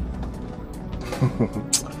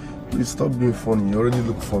 Please stop being funny. You already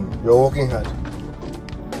look funny. You're working hard.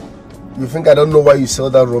 You think I don't know why you sell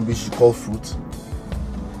that rubbish you call fruit?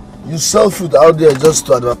 You sell fruit out there just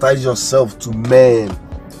to advertise yourself to men.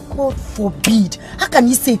 God forbid. How can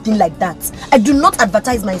you say a thing like that? I do not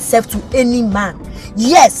advertise myself to any man.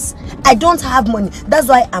 Yes, I don't have money. That's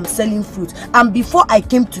why I'm selling fruit. And before I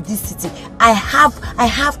came to this city, I have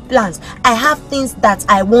plans. I have things that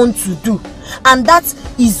I want to do. And that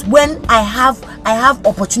is when I have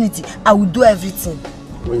opportunity. I will do everything.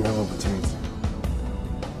 When you have opportunity?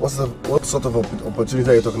 What sort of opportunity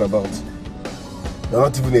are you talking about? You're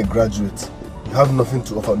not even a graduate. You have nothing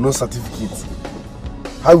to offer, no certificate.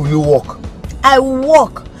 How will you work? I will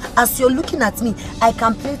work. As you're looking at me, I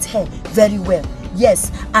can plait hair very well.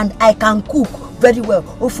 Yes, and I can cook very well.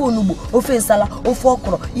 Ofe onubu, ofe nsala, ofe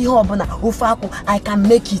okro, ihe obuna, ofe akwu. I can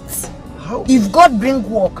make it. How? If God bring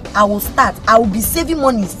work, I will start. I will be saving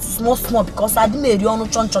money small because I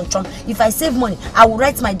didn't chon. If I save money, I will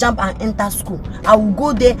write my JAMB and enter school. I will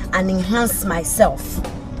go there and enhance myself.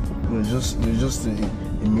 You're just a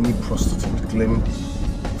mini prostitute claiming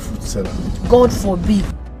fruit seller. God forbid.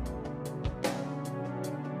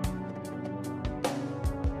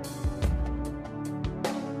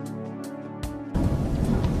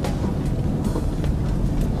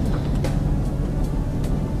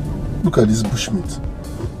 Look at this bushmeat.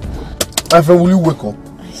 My friend, will you wake up?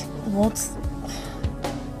 What?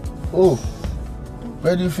 Oh,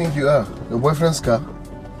 where do you think you are? Your boyfriend's car?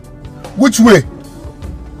 Which way?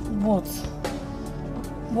 What?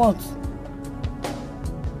 What?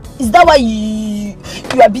 Is that why you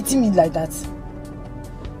are beating me like that?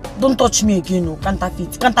 Don't touch me again, no.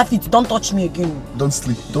 Counterfeit, don't touch me again. No. Don't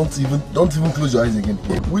sleep. Don't even close your eyes again.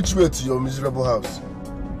 Which way to your miserable house?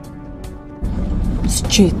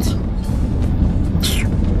 Straight.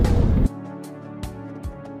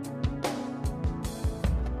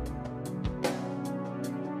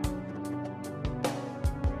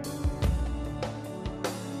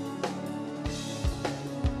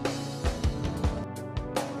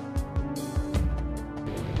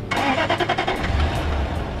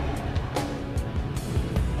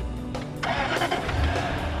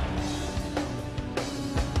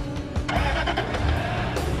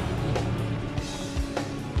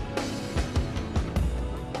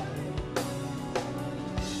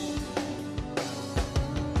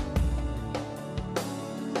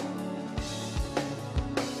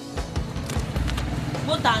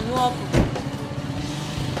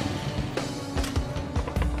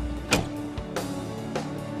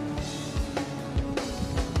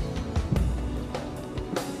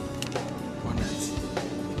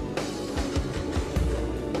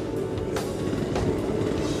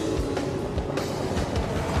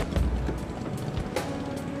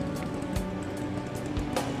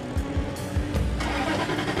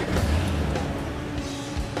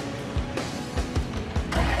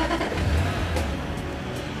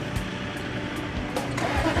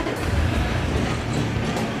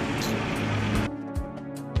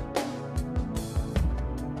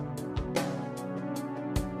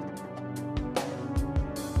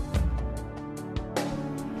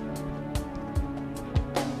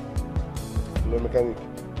 Mechanic,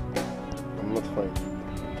 I'm not fine.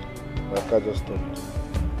 My car just stopped.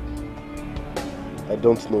 I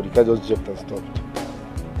don't know, the car just jerked and stopped.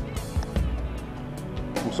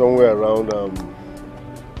 I'm somewhere around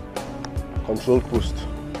control post.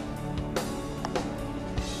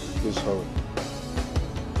 Please hurry.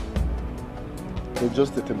 You're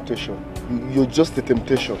just a temptation. You're just a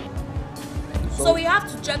temptation. So we have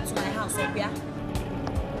to check to my house, Obia.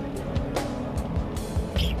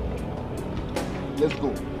 Let's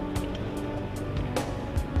go.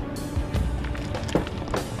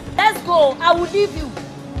 Let's go. I will leave you.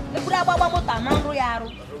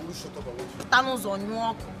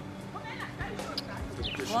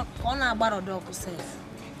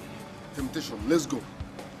 Temptation. Let's go.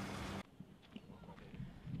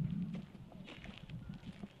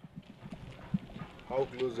 How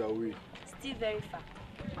close are we? Still very far.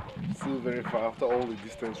 Still very far after all the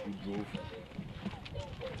distance we drove.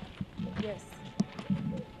 Yes.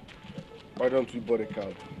 Why don't we board a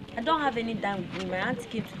cab? I don't have any dime with me. My auntie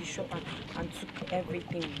came to the shop and took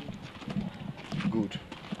everything. Good.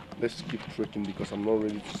 Let's keep trekking because I'm not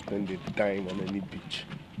ready to spend a dime on any beach.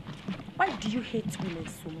 Why do you hate women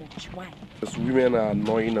so much? Why? Because women are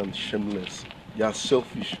annoying and shameless. They are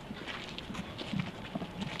selfish.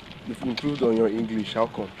 You've improved on your English. How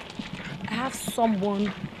come? I have someone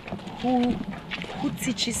who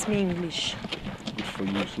teaches me English. Good for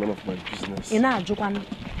you. It's none of my business.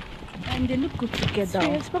 And they look good together.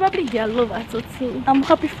 It's probably their love at all. I'm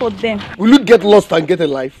happy for them. Will you get lost and get a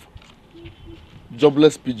life?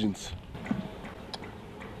 Jobless pigeons.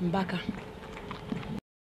 Mbaka.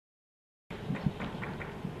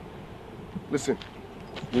 Listen,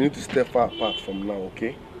 we need to stay far apart from now,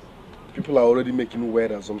 okay? People are already making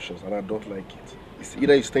weird assumptions and I don't like it. It's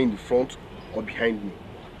either you stay in the front or behind me.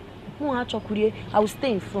 I will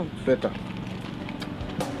stay in front. Better.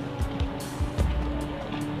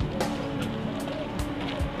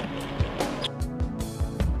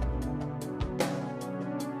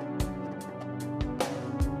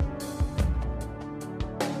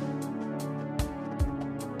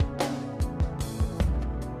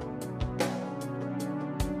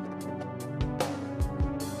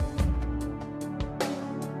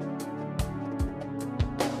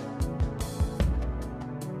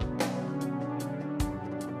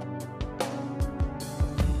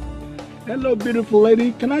 Hello, beautiful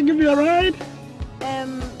lady. Can I give you a ride?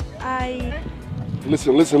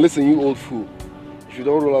 Listen, you old fool. If you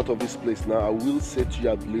don't roll out of this place now, I will set you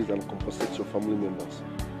ablaze and compensate your family members.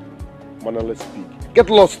 Mana, let's speak. Get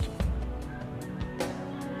lost!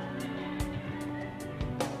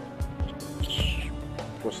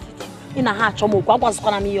 Prostitute. In a hatch, I'm going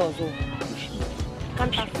to be yours.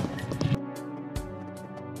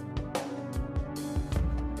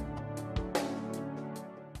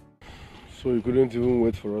 So you couldn't even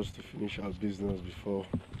wait for us to finish our business before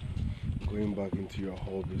going back into your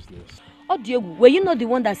whole business. Oh, Diego, were you not the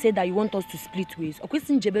one that said that you want us to split ways?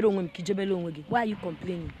 Why are you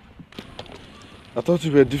complaining? I thought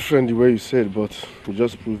you were different the way you said, but you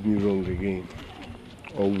just proved me wrong again.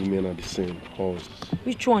 All women are the same. Horse.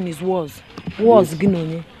 Which one is worse? Worse,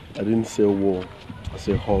 Ginoni. I didn't say war. I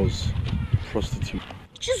said horse. Prostitute.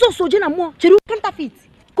 Jesus, so Jenna more. Cheru counterfeit.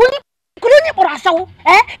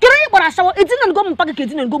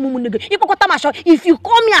 If you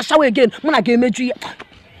call me a shower again, I'm gonna give you.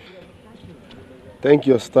 Thank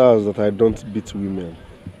your stars that I don't beat women.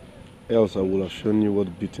 Else I will have shown you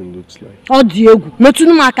what beating looks like. Oh, Diego.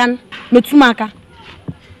 Metumaka.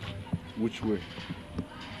 Which way?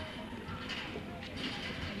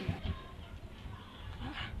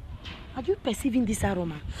 Are you perceiving this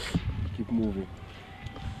aroma? Keep moving.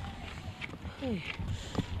 Hey,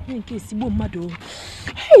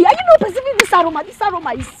 are you not perceiving this aroma? This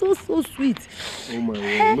aroma is so sweet. Oh my word.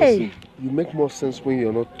 Hey. Listen, you make more sense when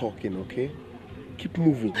you're not talking, okay? Keep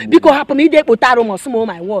moving. Because happen me dey put aroma some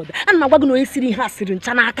my word. And my wagon no sitting here sitting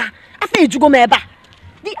chanaka. I say you go meba.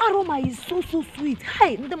 The aroma is so sweet.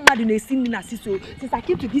 Hey, the mad in so since I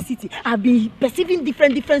came to this city, I've been perceiving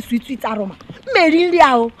different sweet aroma.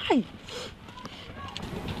 Hey.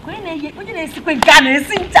 I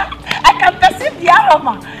can perceive the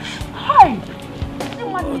aroma. Hi.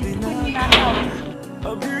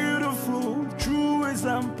 A beautiful, true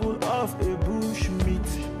example of a bush meat.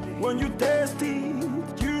 When you taste it,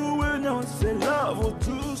 you will not say love or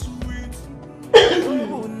too sweet.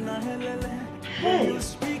 When you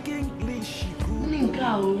speak English,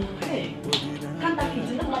 Hey. Can't I get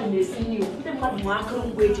the man they see you? The man who are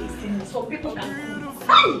going to see so people can.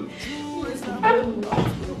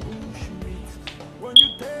 when you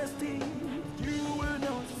taste it, you will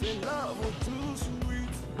not say love or too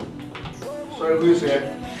sweet. Sorry, who is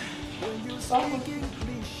here?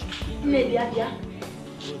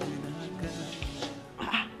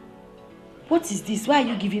 What is this? Why are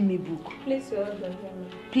you giving me book? Place your husband.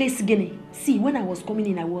 Place again. See, when I was coming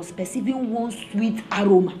in, I was perceiving one sweet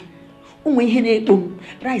aroma. Bushmate,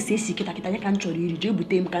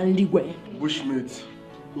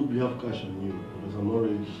 hope you have cash on you because I'm not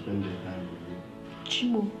ready to spend the time with you.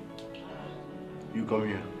 Chimo. You come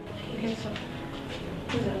here. Okay, sir.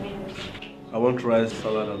 I want rice,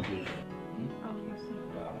 salad, and beef. Okay, sir.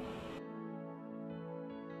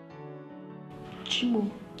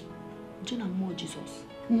 Chimo. Jenna more Jesus.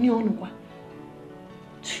 Nyonwa.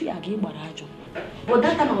 But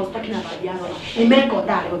that time I was talking about the aroma. He meant got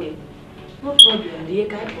that okay. No problem. The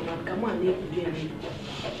guy come on,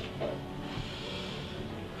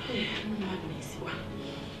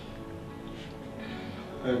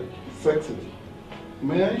 Sexy.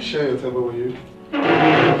 May I share your table with you?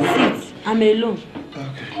 Sit. I'm alone.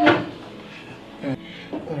 Okay.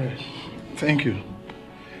 Alright. Thank you.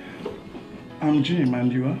 I'm Jim,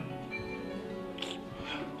 and you are?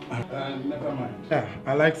 Never mind. Yeah,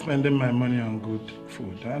 I like spending my money on good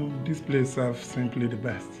food, and this place serves simply the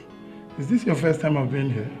best. Is this your first time of being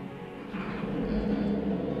here?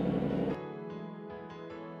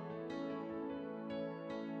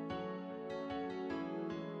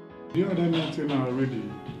 Do you order anything already?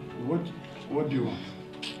 What do you want?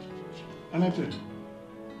 Anything?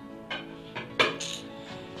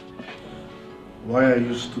 Why are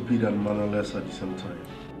you stupid and mannerless at the same time?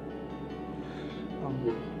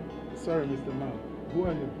 Sorry, Mr. Man. Who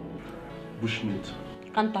are you? Bushmate.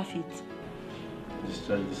 Counterfeit.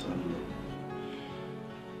 Discharge this animal.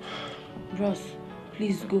 Ross,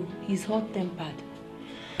 please go. He's hot-tempered.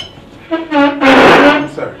 I'm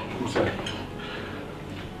sorry.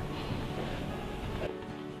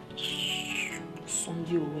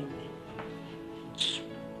 Sunday win.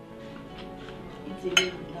 It's a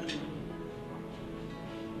game.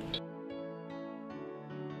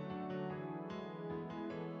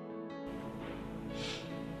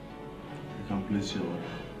 You can place your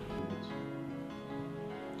order.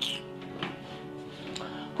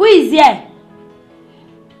 Who is here?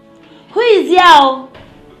 Who is here? Oh?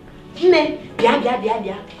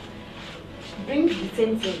 Bia. Bring the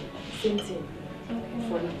same thing. Okay.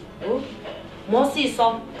 For me. Oh, Mosi,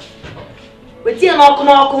 so. Wait here, knock.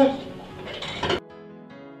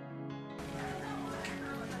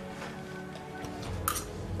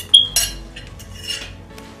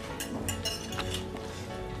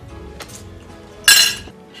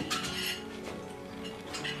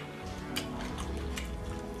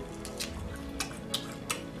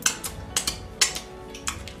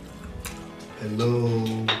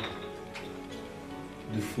 Hello.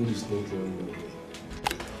 The food is not running away.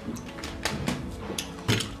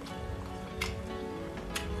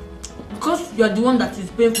 Because you are the one that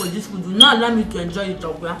is paying for this food, do not allow me to enjoy it,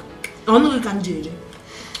 Ogwa. I know you can do it.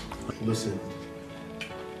 Listen,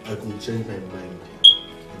 I could change my mind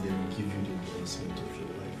and then give you the enhancement of your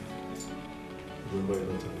life. Remember, I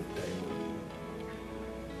don't have a dime on you.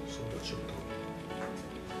 So that's your talk.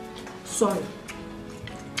 Sorry.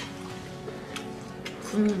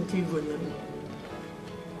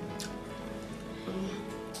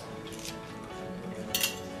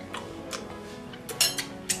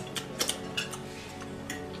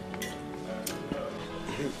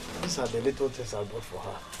 These are the little things I bought for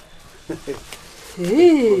her.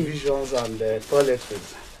 Hey. Provisions and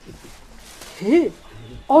toiletries. Hey,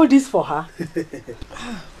 all this for her?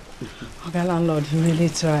 Okay, landlord, he really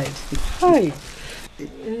tried. Hi.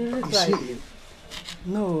 Is she in?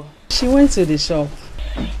 No, she went to the shop.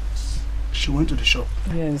 She went to the shop?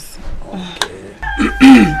 Yes. Okay.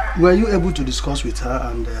 Were you able to discuss with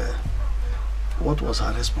her and what was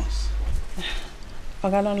her response?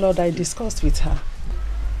 Okay, landlord, I discussed with her.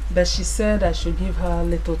 But she said I should give her a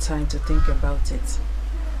little time to think about it.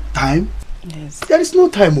 Time? Yes. There is no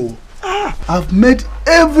time, oh. I've made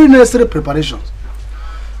every necessary preparations.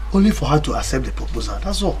 Only for her to accept the proposal,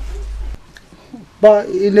 that's all. But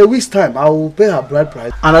in a week's time, I will pay her bride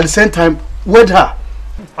price and at the same time, wed her.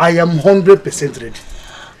 I am 100% ready.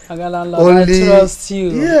 Only... I trust you.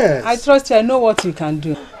 Yes. I trust you. I know what you can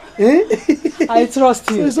do. I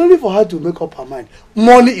trust you. So it's only for her to make up her mind.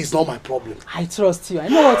 Money is not my problem. I trust you. I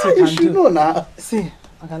know what you can do. You should know now. See,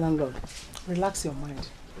 landlord, relax your mind.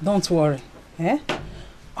 Don't worry.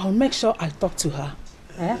 I'll make sure I talk to her.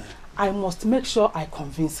 I must make sure I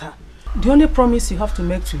convince her. The only promise you have to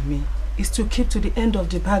make to me is to keep to the end of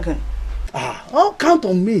the bargain. Oh, count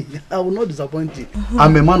on me. I will not disappoint you.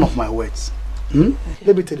 I'm a man of my words.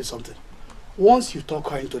 Let me tell you something. Once you talk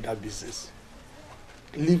her into that business,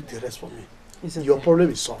 leave the rest for me. Okay. Your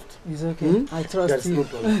problem is solved. It's okay. I trust you. There's no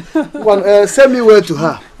problem. Well, send me word to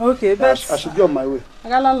her. Okay, but I should be on my way.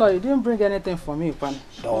 Landlord, you didn't bring anything for me, Pan.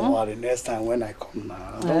 Don't worry, next time when I come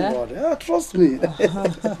now. Don't worry. Trust me.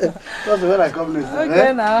 Trust me when I come next time.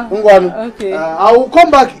 Okay, now. Okay. I will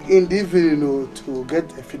come back in the evening to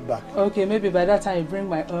get a feedback. Okay, maybe by that time you bring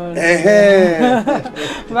my own.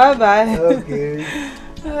 Bye-bye. Okay.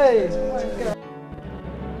 Hey. Oh my God.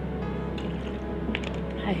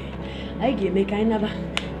 I get make I never.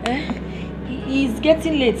 It's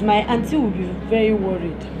getting late. My auntie will be very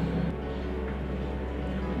worried.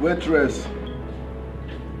 Waitress,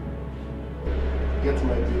 get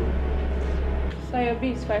my bill. So your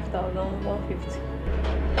bill is 5,150.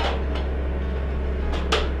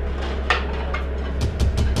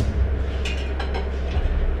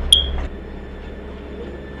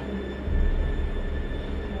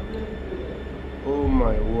 Oh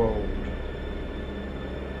my world.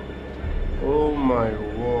 Oh my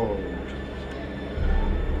world.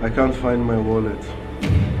 I can't find my wallet.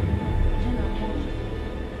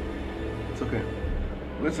 It's okay.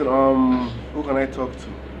 Listen, who can I talk to?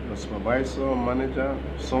 Your supervisor, manager,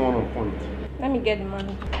 someone on point? Let me get the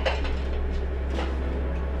money.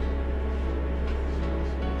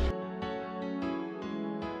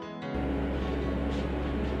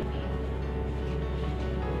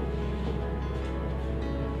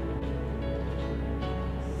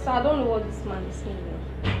 So I don't know what this man is saying.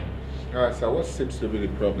 Alright, so what seems to be the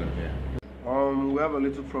problem here? We have a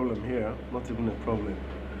little problem here, not even a problem.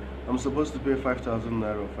 I'm supposed to pay 5,000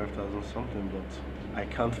 naira or 5,000 something, but I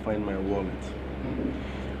can't find my wallet.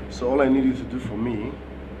 So all I need you to do for me,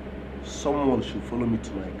 someone should follow me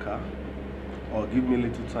to my car, or give me a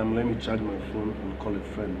little time, let me charge my phone and call a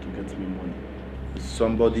friend to get me money.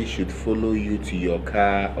 Somebody should follow you to your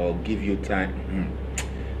car or give you time.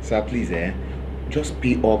 Sir, please, just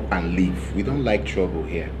pay up and leave. We don't like trouble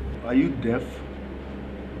here. Are you deaf?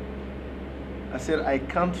 I said I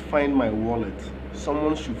can't find my wallet.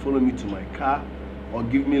 Someone should follow me to my car or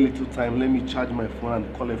give me a little time, let me charge my phone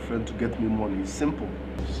and call a friend to get me money. It's simple.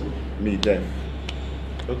 Me deaf?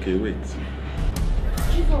 Okay, wait.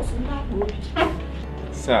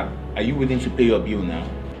 Sir, are you willing to pay your bill now?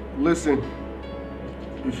 Listen,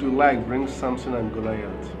 if you like, bring Samson and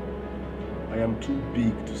Goliath. I am too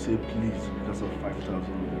big to say please because of 5,000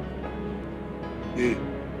 naira. Hey,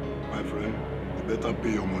 my friend, you better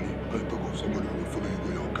pay your money. Don't talk of somebody who will follow you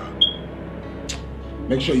to your car.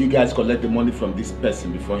 Make sure you guys collect the money from this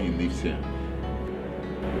person before he leaves here.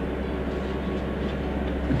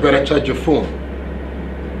 You better charge your phone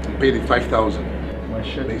and pay the 5,000. My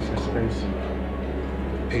shirt is expensive.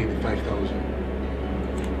 Pay the 5,000.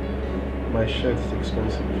 My shirt is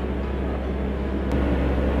expensive.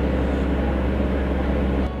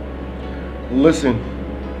 Listen,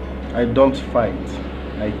 I don't fight,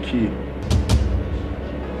 I kill.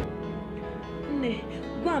 Ne,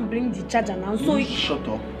 go and bring the charger now. So you shut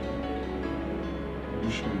up.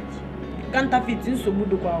 Bushmeat. Counterfeit in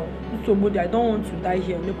Sobudo. I don't want to die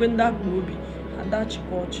here. Nekwenda Gobi. And that's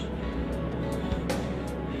coach.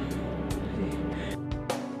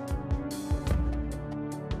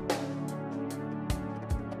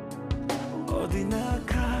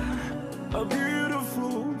 A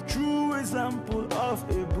beautiful, true example of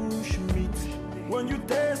a bushmeat. When you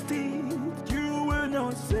taste it, you will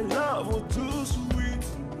not say love or too sweet.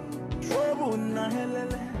 Trouble na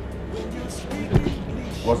helele. When you speak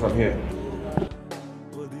English. Once I'm here,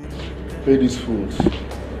 pay these fools.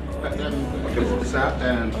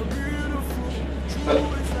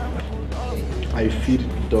 I feed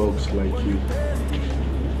dogs like you.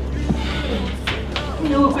 You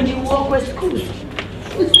know, when you walk with school.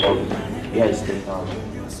 Yeah, it's 10,000.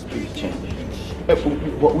 Please change. Wait.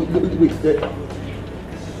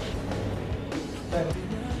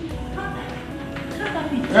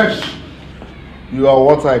 Yes. You are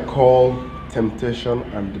what I call temptation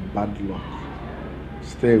and bad luck.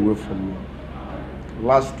 Stay away from me.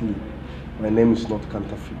 Lastly, my name is not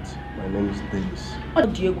counterfeit. My name is Davis.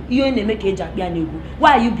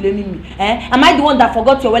 Why are you blaming me? Am I the one that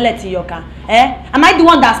forgot your wallet in your car? Am I the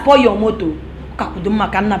one that spoiled your motor?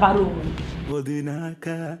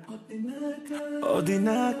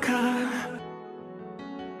 Odinaka.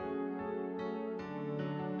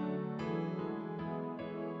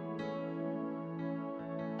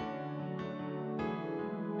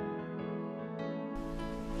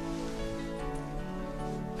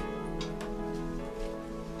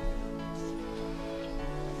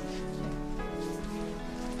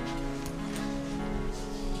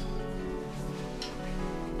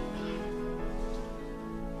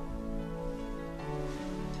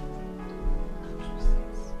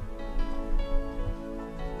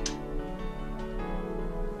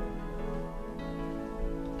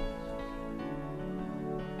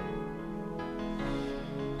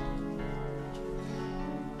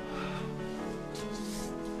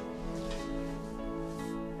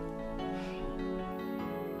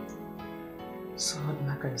 So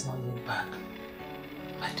Odinaka is not yet back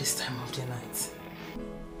by this time of the night.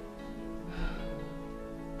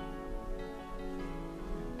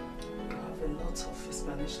 You have a lot of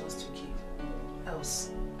explanations to give. Else,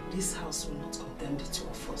 this house will not condemn the two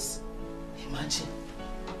of us. Imagine.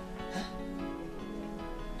 Huh?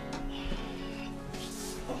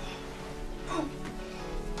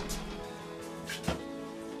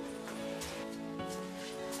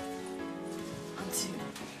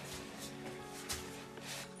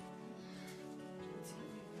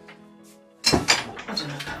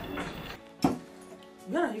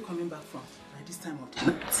 Where are you coming back from by this time of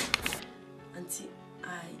the night? Auntie,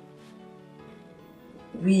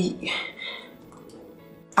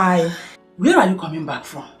 Where are you coming back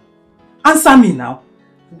from? Answer me now.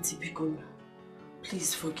 Auntie Biko,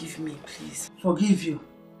 please forgive me, please. Forgive you?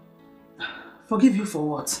 Forgive you for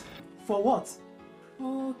what? For what?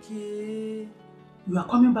 Okay. You are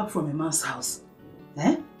coming back from a man's house.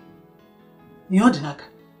 Eh? Odinaka.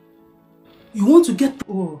 You want to get...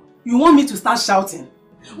 Oh, you want me to start shouting?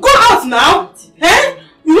 Go out now! Eh?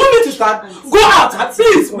 You want me to start? Go out!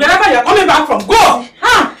 Please, wherever you are coming back from, go!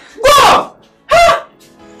 Go!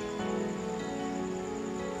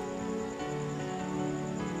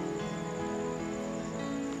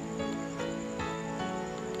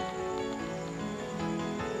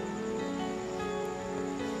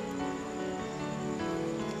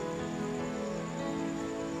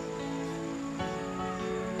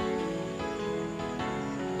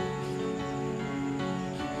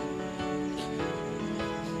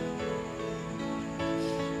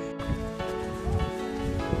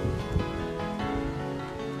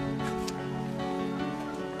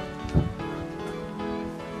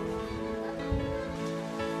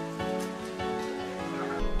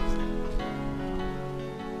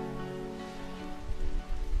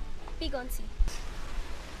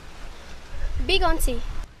 Big auntie.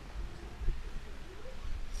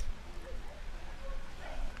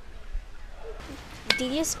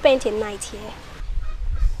 Did you spend a night here?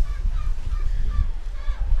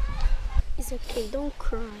 It's It's okay, don't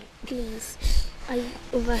cry, please. I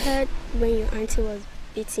overheard when your auntie was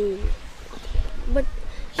beating you. But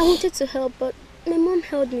I wanted to help, but my mom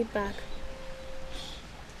held me back.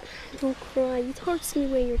 Don't cry, it hurts me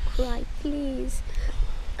when you cry, please.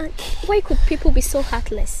 And why could people be so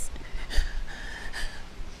heartless?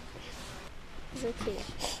 It's okay.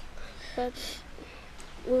 But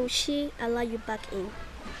will she allow you back in?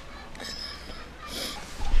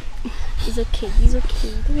 It's okay, it's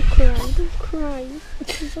okay. Don't cry, don't cry.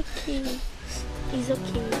 It's okay. It's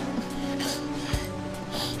okay.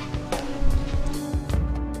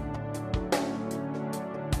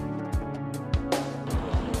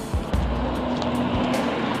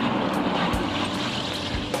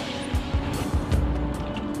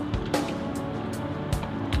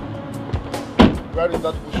 Where is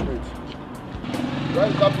that bushmate? Where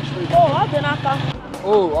is that bushmate? Oh, Adinaka.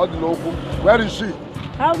 Oh, Adinoko. Where is she?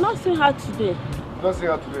 I have not seen her today. You not seen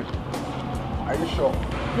her today? Are you sure?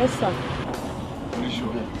 Yes, sir. Are you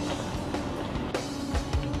sure?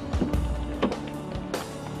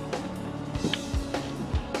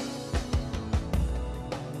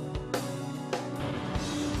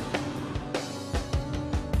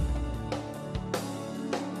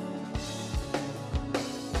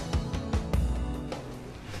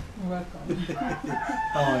 Welcome.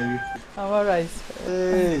 How are you? I'm alright.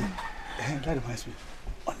 Hey, that reminds me.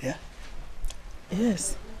 On here?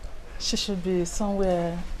 Yes. She should be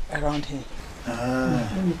somewhere around here.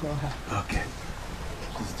 Let me call her. Okay.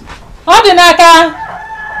 Let's do it. Adinaka!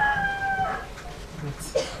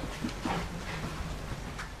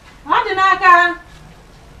 Adinaka!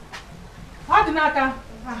 Adinaka!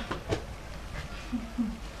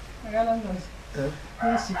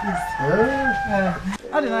 Yes, she is.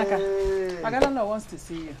 Adinaka, Agalana wants to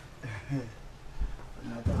see you.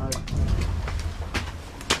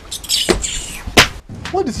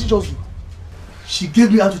 What did she just do? She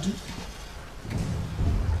gave me attitude.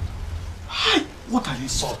 Hi, what an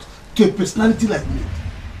insult to a personality like me.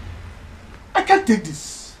 I can't take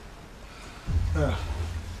this.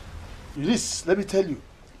 Eunice, let me tell you,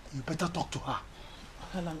 you better talk to her.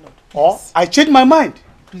 Landlord, Or I change my mind.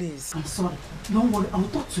 please. I'm sorry. Don't worry, I'll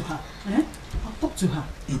talk to her. I'll talk to her.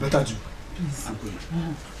 You better do. Please. I'm going.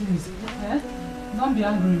 Please. Don't be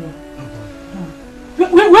angry.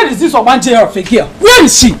 Where is this Obanje of a girl? Where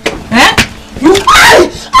is she? You you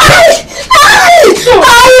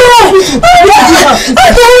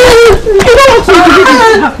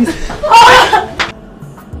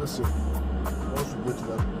Listen, once we get to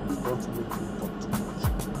that point, don't make me talk too much.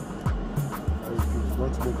 I repeat,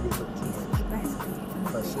 don't make me talk too much.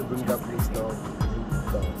 If I say bring that place down, bring it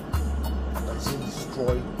down. If I say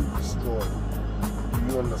destroy, destroy. Do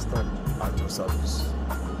you understand? At your service.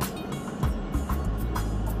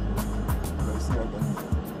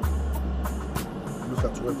 Look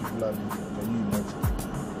at where people are living. Can you imagine?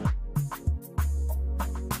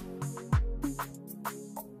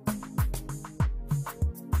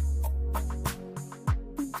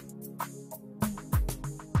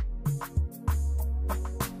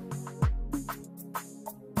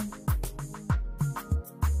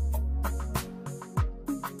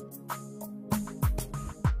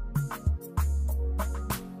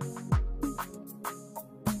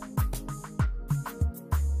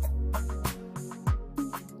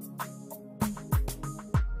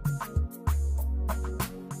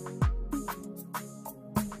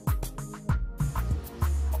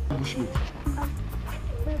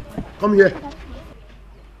 Come here.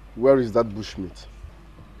 Where is that bushmeat?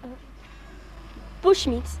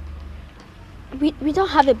 Bushmeat? We don't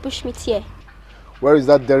have a bushmeat here. Where is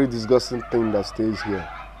that very disgusting thing that stays here?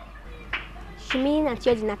 You mean Auntie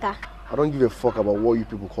Odinaka? I don't give a fuck about what you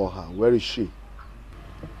people call her. Where is she?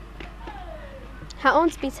 Her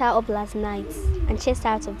aunt beat her up last night and chased her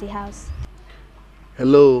out of the house.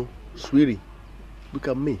 Hello, sweetie. Look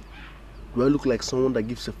at me. Do I look like someone that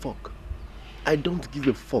gives a fuck? I don't give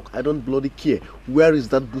a fuck. I don't bloody care. Where is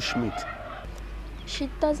that bushmeat? She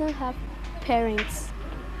doesn't have parents.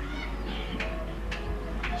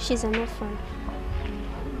 She's an orphan.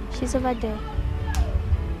 She's over there.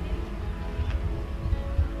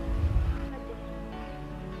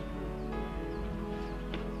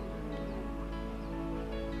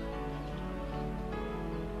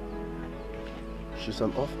 She's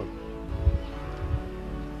an orphan.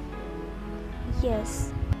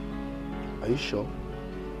 Yes. Are you sure?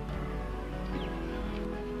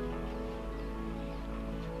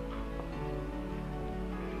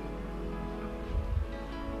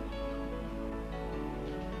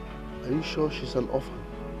 Are you sure she's an orphan?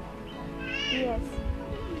 Yes.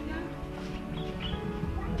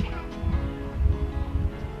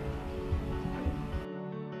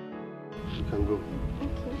 can go.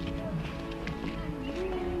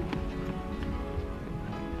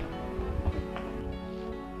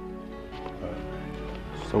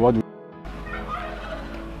 So what do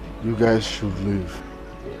you guys should leave.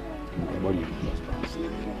 What do you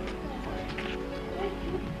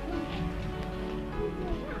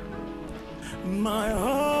My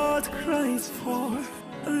heart cries for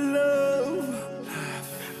love.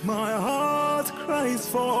 My heart cries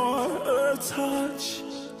for a touch.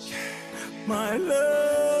 My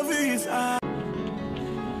love is out.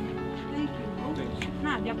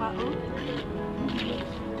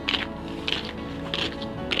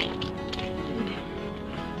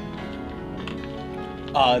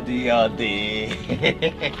 Adi.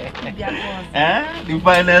 The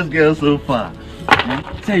finest girl so far.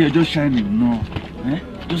 Say you're just shining, no?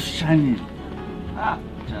 Just shining. I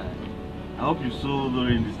hope you saw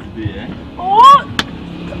during this today, Oh!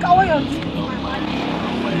 Look at what you're doing.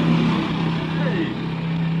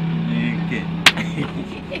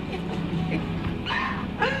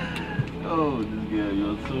 Oh, this girl,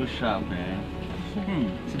 you're so sharp,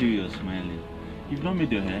 See the way you're smiling. You've not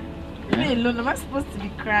made your hair. Me alone, am I supposed to be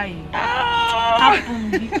crying?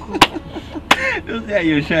 Don't say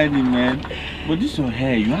you're shining, man. But this your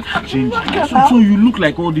hair, you have to change it. So you look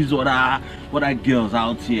like all these other girls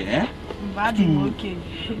out here, Okay.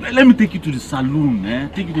 Let me take you to the salon,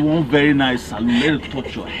 Take you to one very nice salon. Let it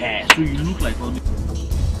touch your hair. So you look like all these.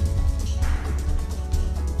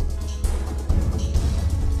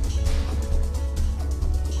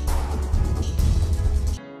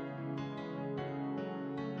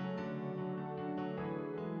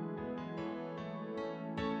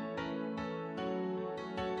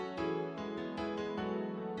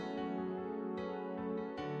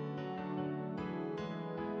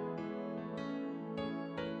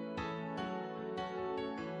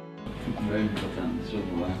 Very important. So,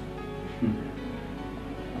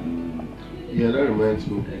 yeah, that reminds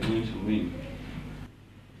me. They're going to win.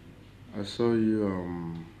 I saw you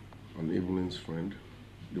on Evelyn's friend,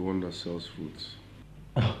 the one that sells fruits.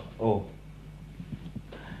 Oh,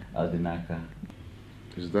 Adinaka.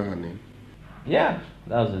 Is that her name? Yeah,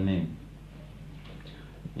 that's the name.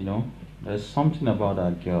 You know, there's something about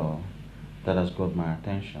that girl that has got my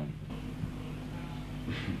attention.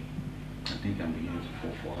 I think I'm beginning to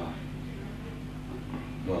fall for her.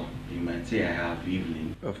 Well, you might say I have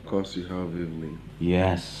Evelyn. Of course you have Evelyn.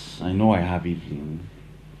 Yes, I know I have Evelyn.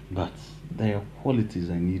 But there are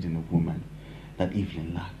qualities I need in a woman that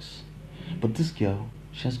Evelyn lacks. But this girl,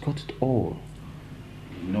 she has got it all.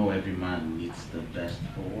 You know every man needs the best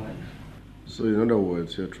for a wife. So in other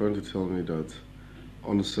words, you're trying to tell me that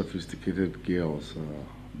unsophisticated girls are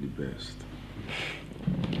the best.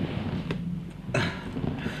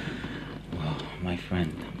 Well, my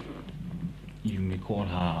friend, you may call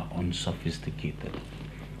her unsophisticated,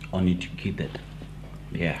 uneducated,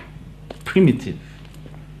 yeah, primitive.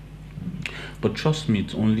 But trust me,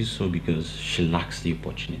 it's only so because she lacks the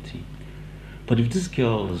opportunity. But if this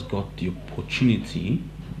girl has got the opportunity,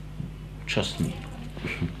 trust me,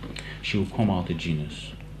 she will come out a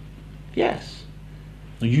genius. Yes.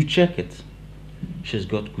 Now you check it. She's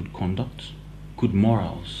got good conduct, good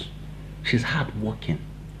morals. She's hardworking.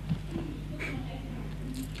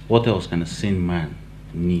 What else can a sane man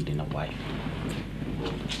need in a wife?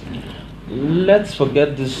 Let's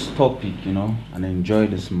forget this topic, and enjoy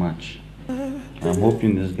this match. I'm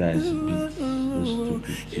hoping this guy's beats this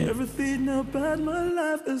stupid team. Everything about my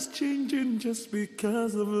life is changing just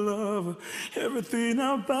because of love. Everything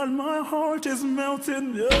about my heart is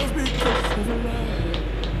melting just because of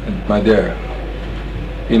love. And my dear,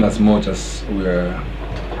 in as much as we're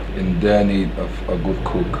in dire need of a good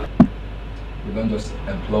cook, we don't just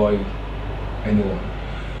employ anyone.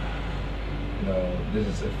 This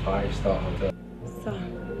is a 5-star hotel. Sir,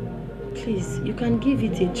 please, you can give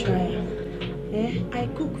it a try. I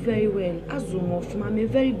cook very well. Azumofum, I'm a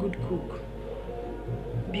very good cook.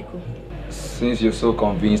 Biko. Since you're so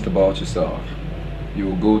convinced about yourself, you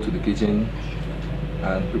will go to the kitchen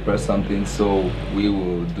and prepare something so we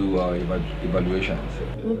will do our evaluations.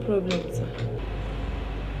 No problem, sir.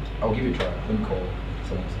 I'll give you a try. Let me call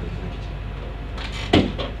someone to the kitchen.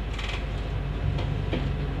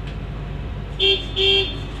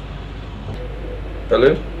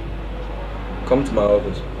 Hello? Come to my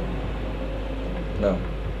office. Now.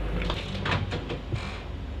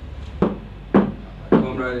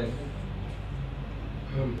 Come right in.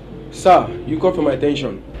 Sir, you called for my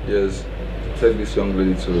attention. Yes. Take this young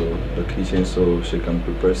lady to the kitchen so she can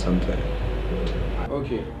prepare something.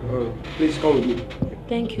 Okay. Please come with me.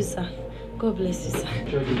 Thank you, sir. God bless you, sir.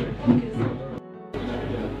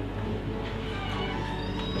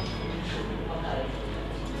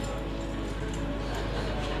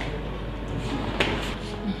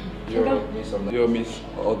 some. You're Miss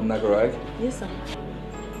Odnaga, right? Yes, sir.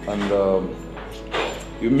 And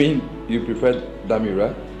you mean you prepared Dami,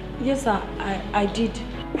 right? Yes, sir. I did.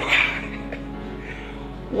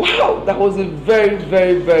 Wow, that was a very,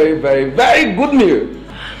 very, very, very, very good meal.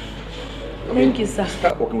 Thank you, sir.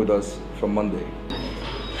 Start working with us from Monday.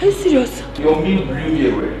 Are you serious? Your meal blew me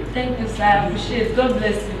away. Thank you, sir. I appreciate it. God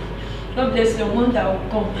bless you. God bless your wonder will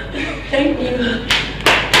come. Thank you.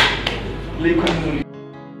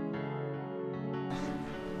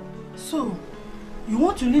 So, you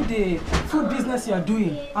want to leave the food business you are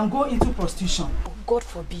doing and go into prostitution? Oh, God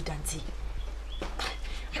forbid, Auntie.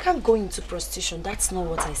 I can't go into prostitution. That's not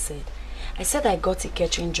what I said. I said I got a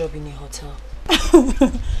catering job in a hotel.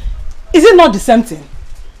 Is it not the same thing?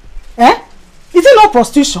 Eh? Is it not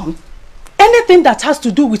prostitution? Anything that has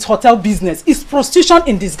to do with hotel business is prostitution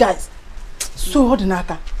in disguise. So,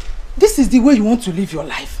 Odinaka, this is the way you want to live your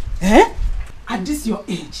life? Eh? At this your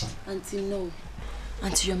age? Auntie, no.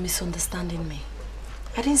 Auntie, you're misunderstanding me.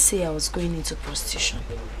 I didn't say I was going into prostitution.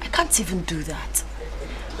 I can't even do that.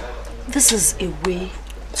 This is a way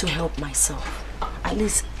to help myself. At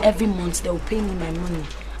least every month they will pay me my money.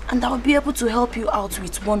 And I'll be able to help you out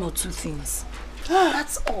with 1 or 2 things.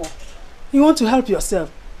 That's all. You want to help yourself?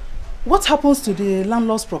 What happens to the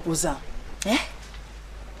landlord's proposal? Eh?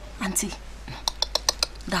 Auntie,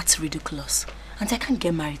 that's ridiculous. Auntie, I can't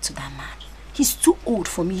get married to that man. He's too old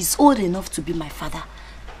for me. He's old enough to be my father.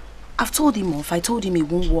 I've told him off. I told him it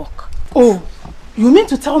won't work. Oh, you mean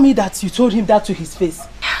to tell me that you told him that to his face?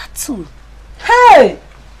 Yeah, too. Hey!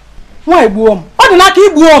 Why, Boom? Odinaki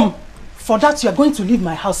Boom! For that, you are going to leave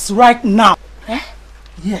my house right now. Eh?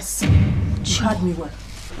 Yes. You heard me well.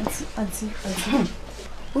 Auntie.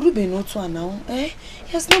 Urube no to now. Eh?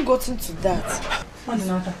 He has not gotten to that.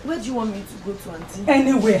 Where do you want me to go to, Auntie?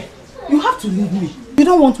 Anywhere. You have to leave me. You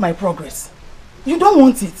don't want my progress. You don't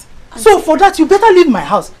want it. Auntie. So for that, you better leave my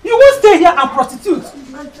house. You won't stay here and prostitute.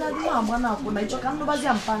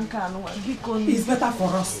 It's better for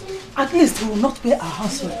us. At least we will not pay our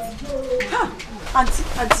house rent. Huh? Auntie.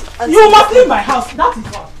 You must leave my house. That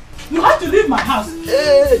is all. You have to leave my house.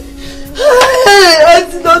 Hey,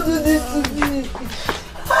 Auntie, don't do this to me.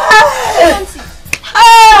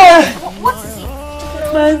 What is it?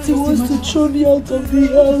 My auntie wants to throw me out of the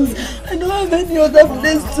house. I don't have any other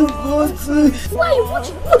place to go to. Why?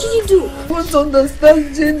 What did you do? I want to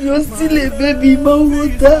understand, Jane. You're still a baby, my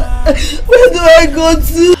water. Where do I go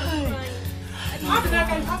to?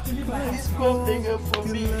 Something for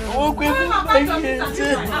me.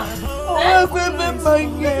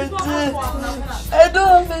 I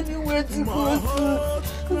don't have anywhere to go to.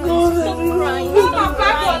 Stop crying. Stop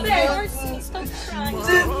crying. Stop crying.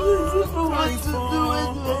 What to do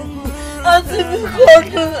with me? Auntie,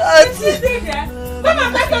 Auntie. Come on,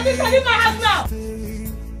 let's go to my house now.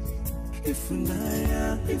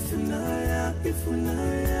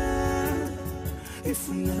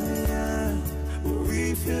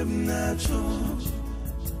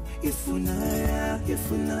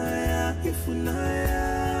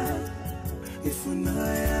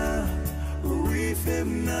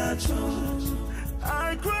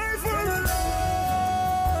 I cry for love.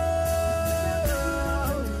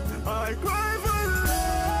 I cry for love.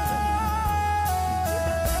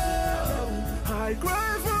 I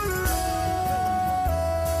cry for love.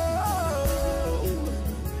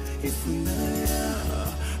 If we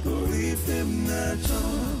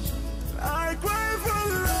I cry for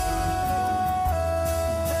love.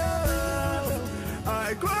 I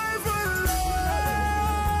cry for love.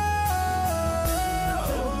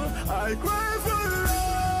 I cry for love.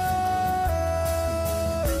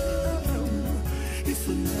 If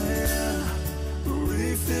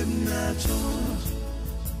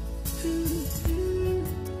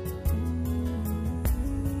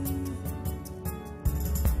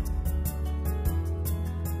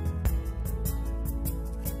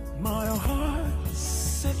my heart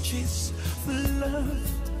searches for love.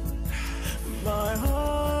 My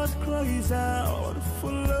heart cries out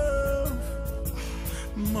for love.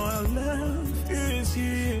 My love is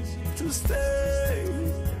here to stay.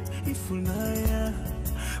 If unaya,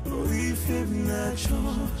 if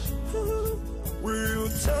will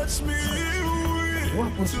touch me. What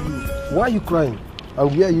happened to you? Why are you crying? And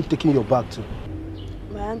where are you taking your bag to?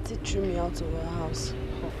 My auntie threw me out of her house.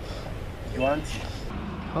 Your auntie?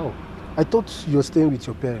 How? I thought you were staying with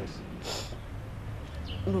your parents.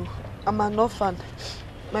 No, I'm an orphan.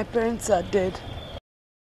 My parents are dead.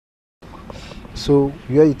 So,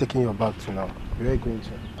 where are you taking your bag to now? Where are you going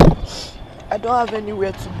to? I don't have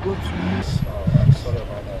anywhere to go to. Oh, I'm sorry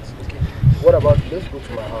about that. Okay. What about, let's go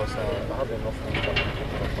to my house. I have enough room.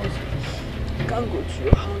 I can't go to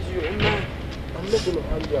your house, you're a man. I'm not going to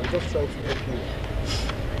harm you. I'm just trying to help you.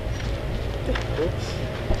 Okay?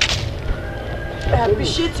 I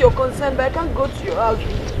appreciate your concern, but I can't go to your house with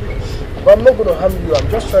you. But I'm not going to harm you. I'm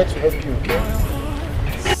just trying to help you, okay?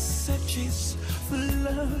 Searches for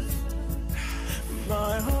love.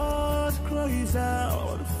 My heart cries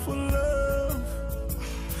out for love.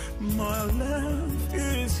 My love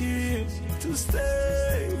is here to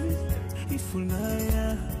stay. If we not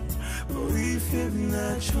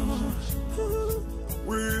yours,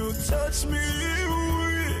 will you touch me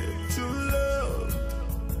with your love?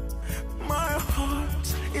 My heart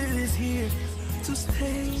is here to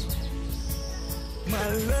stay. My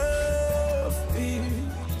love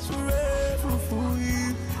is forever for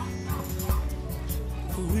you.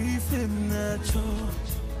 If we not yours,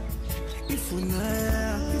 if we not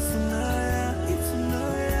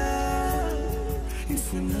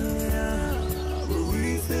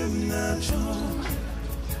yours.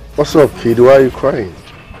 What's up, kid? Why are you crying?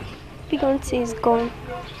 Big auntie is gone.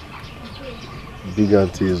 Big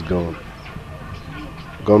auntie is gone.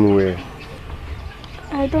 Gone where?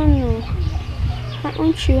 I don't know. My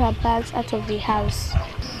aunt threw her bags out of the house.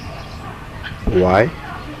 Why?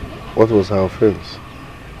 What was her offense?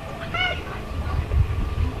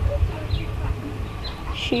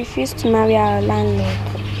 She refused to marry our landlord.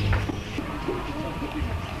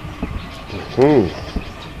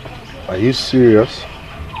 Are you serious?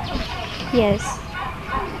 Yes.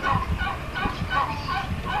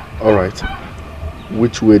 Alright.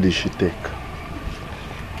 Which way did she take?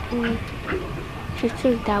 She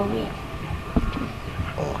took that way.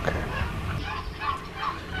 Okay.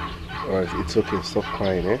 Alright, it's okay. Stop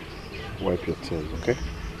crying, eh? Wipe your tears, okay?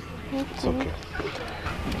 It's okay.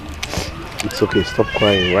 It's okay. Stop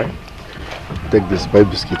crying, right? Take this, buy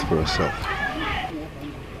biscuit for yourself.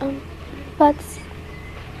 But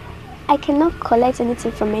I cannot collect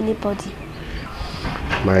anything from anybody.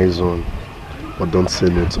 Nice one. But don't say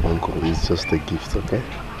no to uncle. It's just a gift, okay?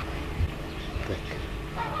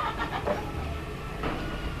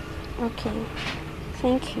 Okay.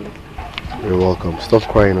 Thank you. You're welcome. Stop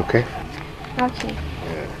crying, okay? Okay.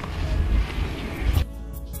 Yeah.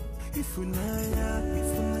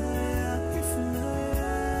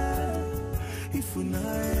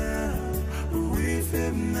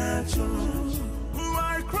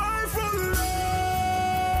 I cry for love.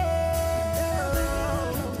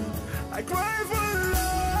 I cry for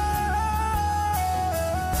love.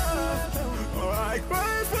 I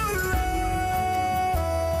cry for love.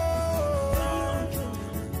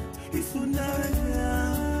 If you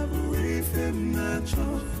not with him, not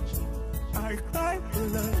I cry for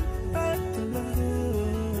love. I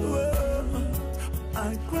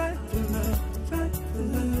cry for love.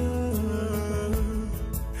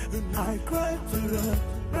 I cry for love,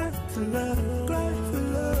 cry for love, cry for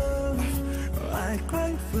love. I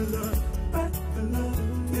cry for love, cry for love.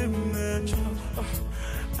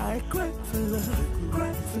 I cry for love,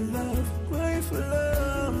 cry for love, cry for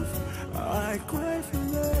love. I cry for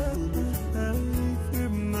love,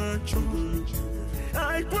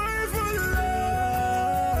 I cry for love.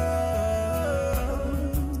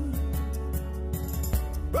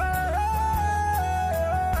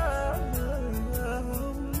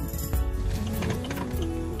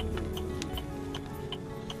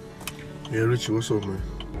 Yeah, Richie, what's up, man?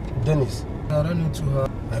 Dennis, I ran into her.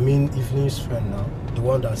 I mean, Evelyn's friend now, the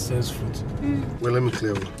one that sells fruit. Well, let me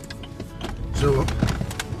clear one. So,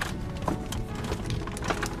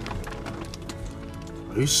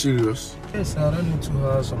 are you serious? Yes, I ran into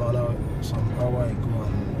her some hour ago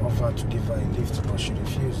and offered to give her a lift, but she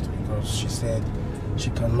refused because she said she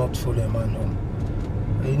cannot follow a man home.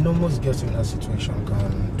 A normal girl in her situation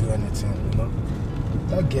can do anything, you know.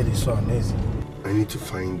 That girl is so amazing. I need to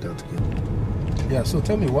find that girl. Yeah, so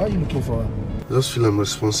tell me, why are you looking for her? I just feel I'm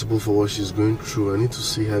responsible for what she's going through. I need to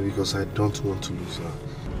see her because I don't want to lose her.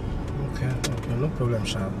 Okay, no problem,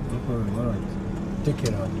 Sha. No problem, alright. Take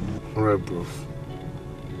care now. Alright, bro.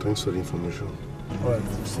 Thanks for the information. Alright,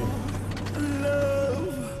 see you.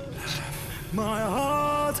 Love, my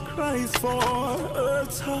heart cries for a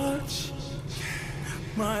touch.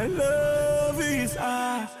 My love is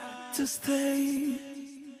hard to stay.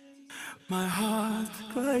 My heart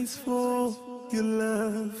cries for your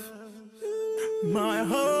love. My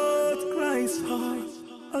heart cries for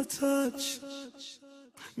a touch.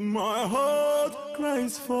 My heart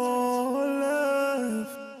cries for love.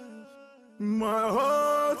 My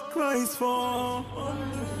heart cries for.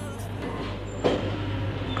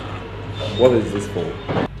 What is this for?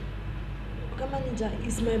 Okay, manager,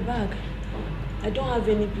 it's my bag. I don't have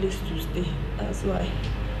any place to stay. That's why.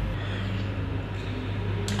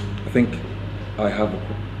 I think I have a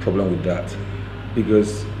problem with that.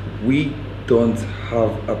 because we don't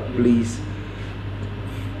have a place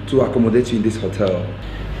to accommodate you in this hotel.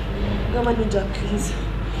 Manager, please.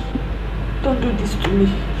 Don't do this to me.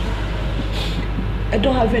 I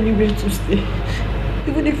don't have anywhere to stay.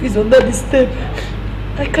 Even if it's under the step,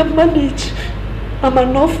 I can manage. I'm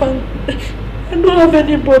an orphan. I don't have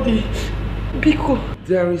anybody. Biko.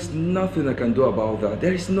 There is nothing I can do about that.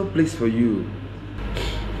 There is no place for you.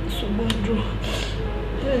 Subandro.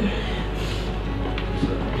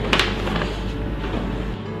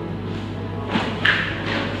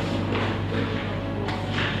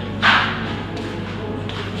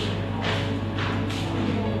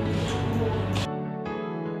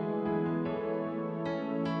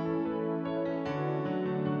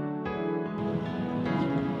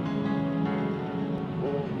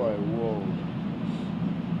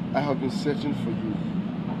 I have been searching for you.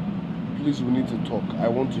 Please, we need to talk. I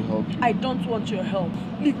want to help you. I don't want your help.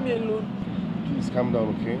 Leave me alone. Please calm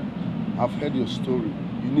down, okay? I've heard your story.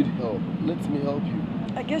 You need help. Let me help you.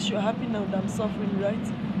 I guess you're happy now that I'm suffering,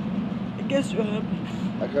 right? I guess you're happy.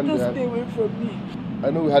 I can't Just be happy. stay away from me.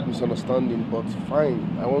 I know we had misunderstanding, but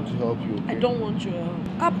fine. I want to help you, okay? I don't want your help.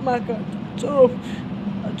 Apmaka. Choro.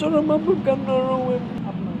 Choro mabuka no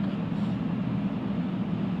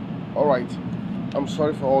Alright. I'm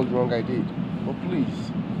sorry for all the wrong I did. But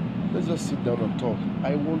please, let's just sit down and talk.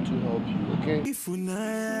 I want to help you, okay?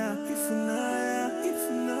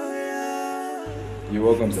 You're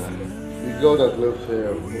welcome, sir. The girl that left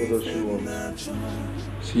here, what does she want?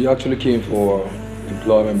 She actually came for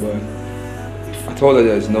employment, but I told her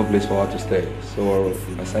there is no place for her to stay, so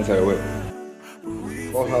I sent her away.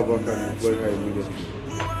 Call her back and employ her immediately.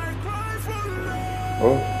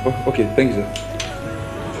 Oh, okay, thank you, sir.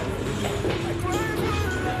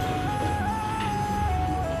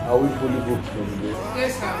 Are we fully booked for the day?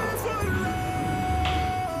 Yes, sir.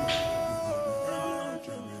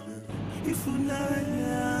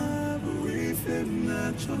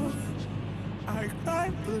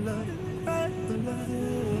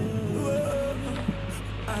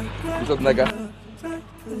 What's up, Naga?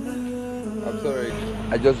 I'm sorry.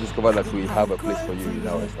 I just discovered that we have a place for you in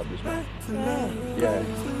our establishment. Yeah.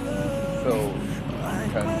 So,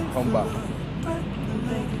 you can come back.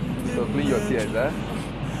 So, clean your tears, huh?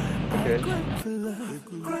 Okay. I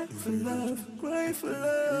cry for love, cry for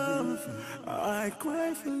love. I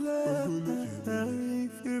cry for love.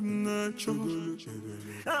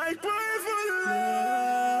 I cry for love.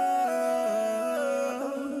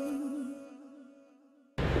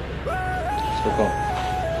 So come.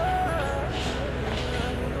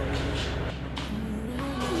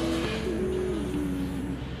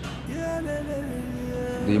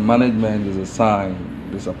 The management is assigned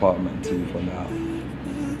this apartment to you for now.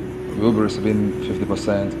 You will be receiving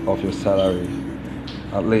 50% of your salary,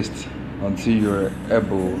 at least until you're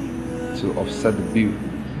able to offset the bill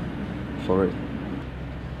for it.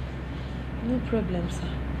 No problem, sir.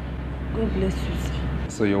 God bless you, sir.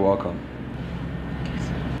 So you're welcome. Okay,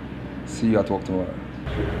 sir. See you at work tomorrow.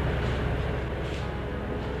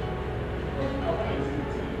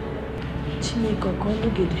 Chineke, go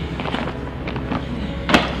look at it.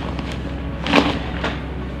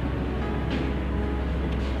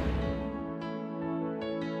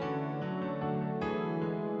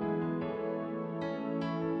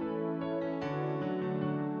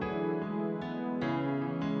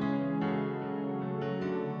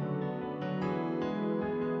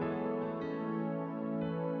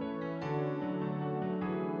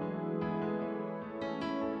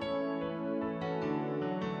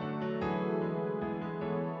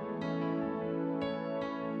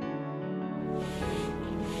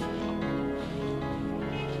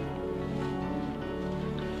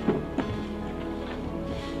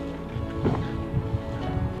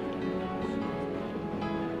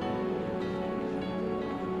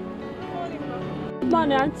 Good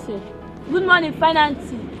morning, Auntie. Good morning, fine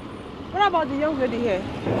Auntie. What about the young lady here?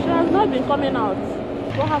 She has not been coming out.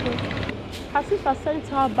 What happened? Her sister sent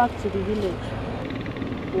her back to the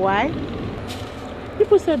village. Why?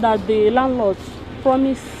 People said that the landlord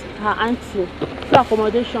promised her auntie free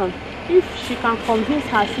accommodation if she can convince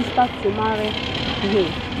her sister to marry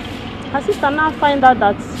him. Her sister now find out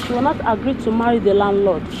that she will not agree to marry the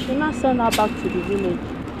landlord. She now send her back to the village.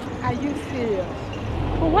 Are you serious?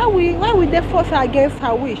 But why would they force her against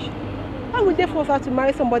her wish? Why would they force her to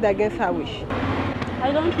marry somebody against her wish?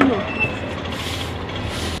 I don't know.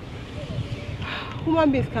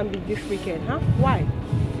 Human beings can be this wicked, huh? Why?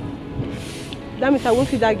 That means I won't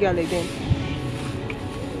see that girl again.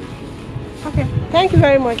 Okay, thank you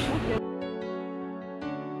very much.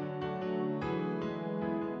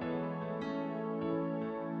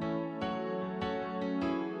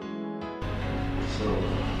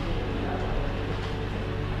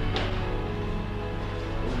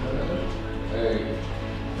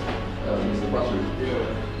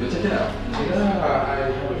 You check it out? Yeah, I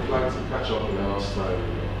had a flight to catch up in the last time.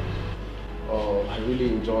 Oh, I really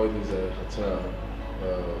enjoyed this hotel.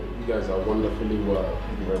 You guys are wonderfully well.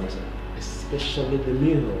 Thank you very much, sir. Especially the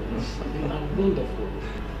meals. They are wonderful.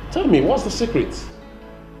 Tell me, what's the secret?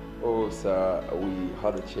 Oh, sir, we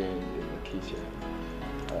had a change in the kitchen.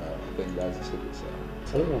 I think that's the secret, sir.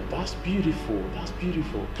 Oh, that's beautiful. That's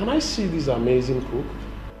beautiful. Can I see this amazing cook?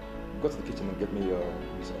 Go to the kitchen and get me your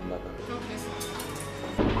napkin. Okay, sir.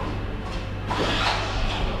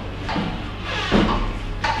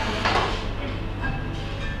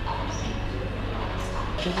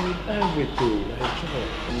 Everything. I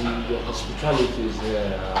enjoy. Your hospitality is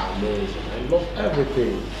amazing. I love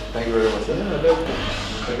everything. Thank you very much, sir.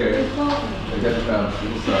 Yeah, okay.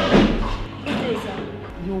 Good day, sir.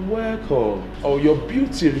 You're welcome. Oh, your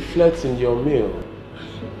beauty reflects in your meal.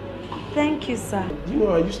 Thank you, sir. You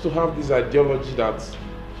know, I used to have this ideology that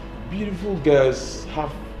beautiful girls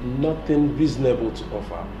have nothing reasonable to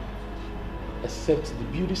offer except the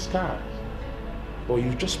beauty sky. But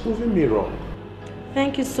you've just proven me wrong.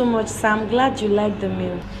 Thank you so much, sir. I'm glad you liked the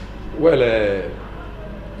meal. Well,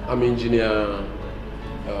 I'm engineer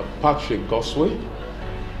Patrick Gosway.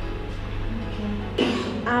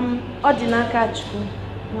 I'm Odinaka Chukwu.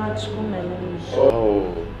 My name is.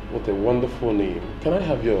 Oh, what a wonderful name. Can I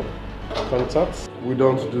have your contact? We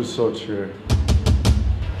don't do such here.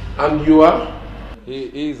 And you are?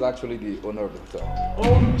 He is actually the owner of the hotel.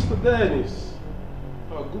 Oh, Mr. Dennis.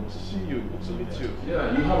 Oh, good to see you. Good to meet you.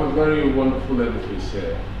 Yeah, you have a very wonderful edifice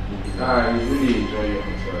here. I really enjoy your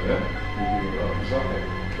hotel, yeah? Exactly.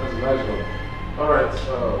 That's a nice one. Alright,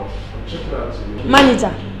 I'm checking out to you.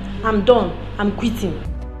 Manager, I'm done. I'm quitting.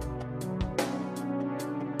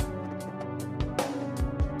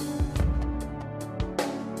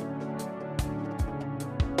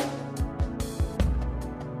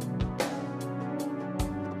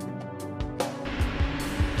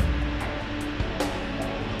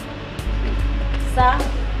 Sir?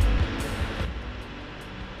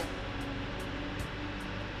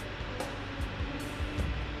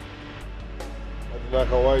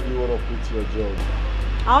 Adinaka, why do you want to quit your job?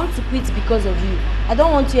 I want to quit because of you. I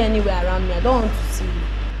don't want you anywhere around me. I don't want to see you.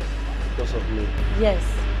 Because of me? Yes.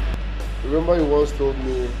 Remember you once told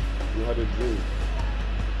me you had a dream.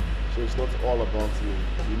 So it's not all about me.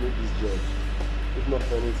 You need this job. If not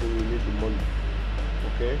for anything, you need the money.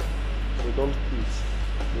 Okay? So don't quit.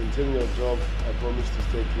 Maintain your job. I promise to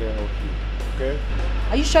stay clear of you. Okay?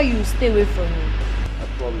 Are you sure you will stay away from me? I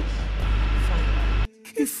promise. Fine.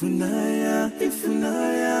 Ifunaya,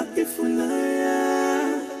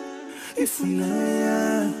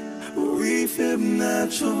 we fem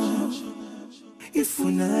nacho.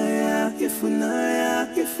 Ifunaya,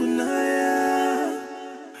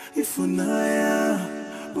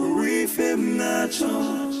 we fem nacho.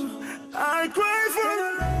 I cry for.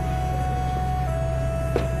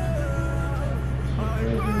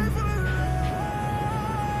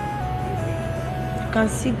 You can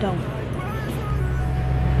sit down.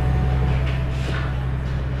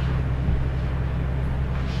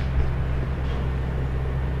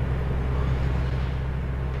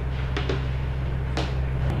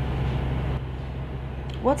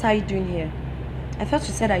 What are you doing here? I thought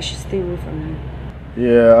you said I should stay away from you.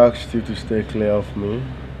 Yeah, I asked you to stay clear of me,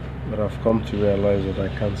 but I've come to realize that I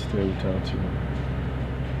can't stay without you.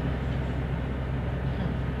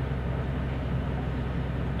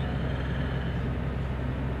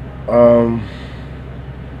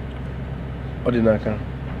 Odinaka,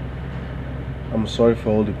 I'm sorry for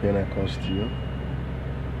all the pain I caused you.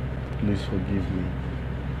 Please forgive me.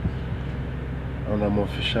 And I'm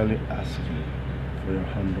officially asking for your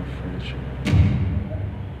hand of friendship.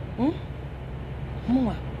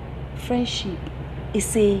 Mwa, friendship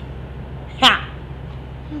is a ha.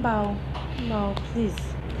 Bow, please.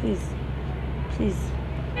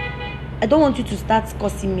 I don't want you to start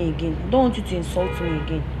cursing me again. I don't want you to insult me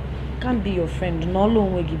again. I can't be your friend.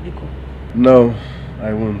 No,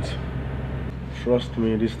 I won't. Trust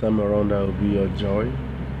me, this time around I will be your joy,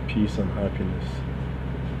 peace and happiness.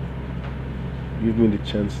 Give me the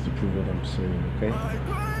chance to prove what I'm saying, okay?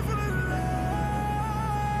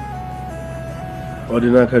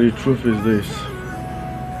 Odinaka, the truth is this.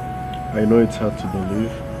 I know it's hard to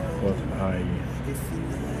believe, but I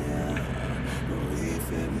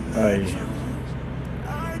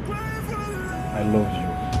love you.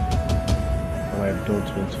 And I don't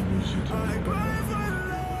want to lose you to another man.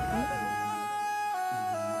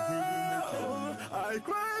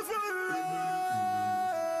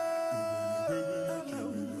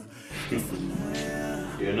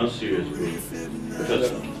 You're not serious, bro.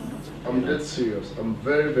 I'm dead serious. I'm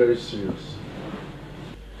very, very serious.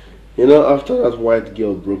 You know, after that white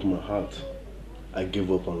girl broke my heart, I gave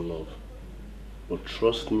up on love. But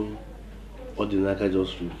trust me, Odinaka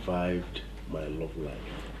just revived my love life.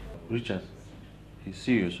 Richard, he's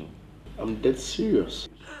serious. I'm dead serious.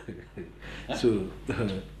 So,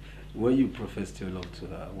 when you professed your love to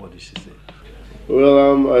her, what did she say?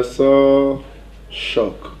 Well, I saw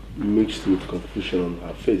shock mixed with confusion on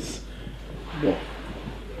her face. But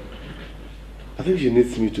I think she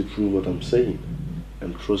needs me to prove what I'm saying.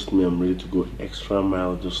 And trust me, I'm ready to go extra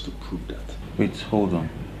mile just to prove that. Wait, hold on.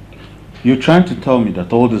 You're trying to tell me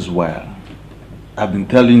that all this while, I've been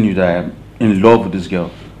telling you that I'm in love with this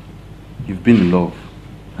girl. You've been in love,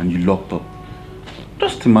 and you locked up.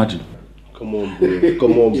 Just imagine. Come on, bro.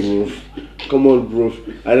 Come on, bro. Come on, bro.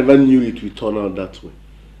 I never knew it would turn out that way.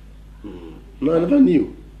 No, I never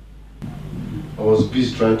knew. I was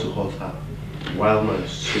busy trying to hurt her, while my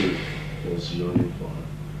soul was yearning for her.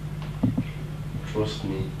 Trust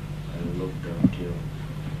me, I love that girl.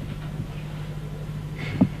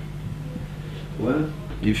 Well,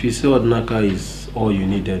 if you say Odinaka is all you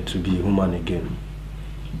needed to be human again,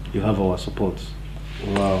 you have our support.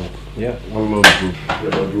 Wow. Yeah. One love, bro.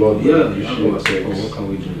 Yeah, blood. Yeah, you have our support. What can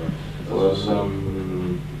we do now? Well,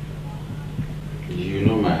 you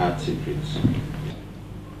know my heart secrets.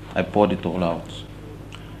 I poured it all out.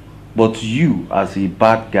 But you, as a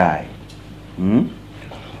bad guy,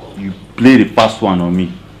 you played the first one on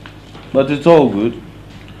me. But it's all good.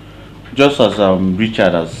 Just as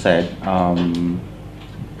Richard has said,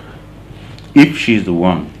 if she's the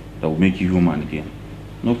one that will make you human again,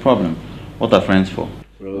 no problem. What are friends for?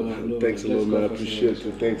 Bro, thanks a lot, man. I appreciate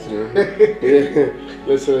it. Thanks, man. Yeah.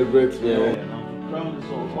 Let's celebrate, man.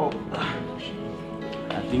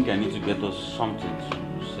 I think I need to get us something to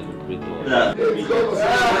celebrate.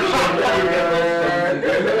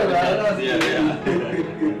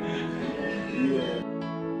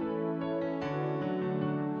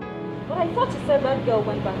 But I thought you said that girl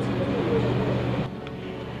went back to you.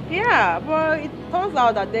 Yeah, but it turns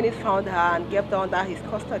out that Dennis found her and kept her under his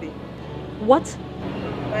custody. What?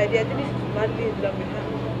 My dear, Dennis is madly in love with her.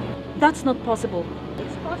 That's not possible.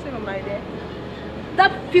 It's possible, my dear.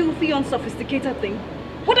 That filthy, unsophisticated thing.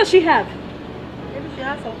 What does she have? Maybe she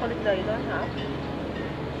has some quality that you don't have.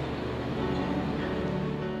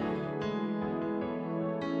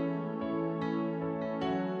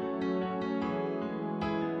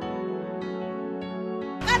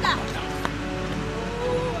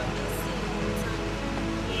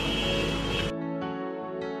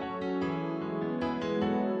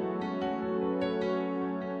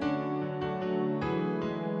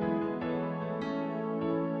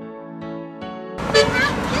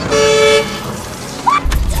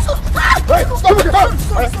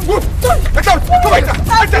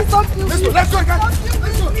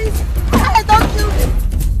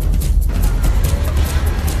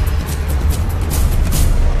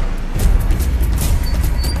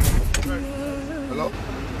 Hello?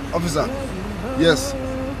 Officer, yes.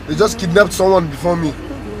 They just kidnapped someone before me.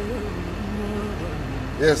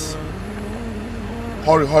 Yes.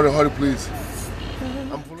 Hurry, hurry, hurry, please.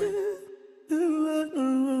 I'm following.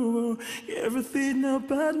 Everything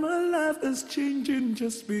about my life is changing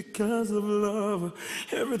just because of love.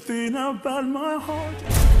 Everything about my heart.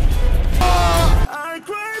 I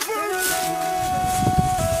cry for love.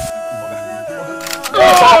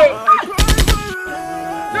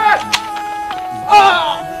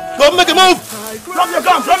 Don't make a move! Drop your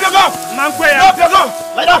gun! Drop your gun! Drop your gun!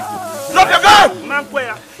 Lie down! Drop your gun!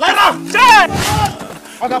 Lie down!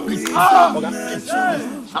 Oga, please. Oga, please.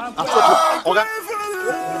 Oga.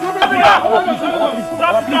 Drop your gun!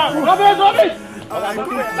 Drop your gun! Drop it!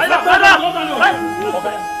 Lie down! Lie down!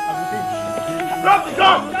 Drop the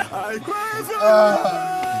gun!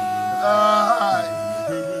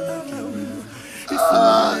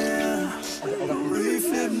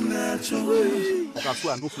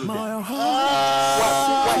 My heart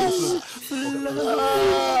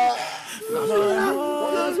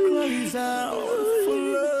cries out for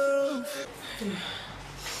love.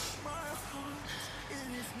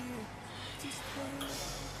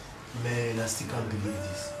 Man, I still can't believe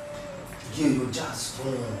this. Yeah, your jazz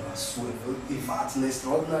strong, I swear. In fact, an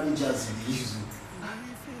extraordinary jazz believes you.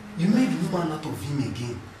 You made woman out of him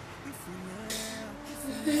again.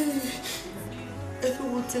 I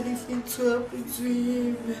don't want anything to happen to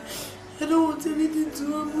him. I don't want anything to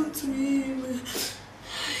happen to him.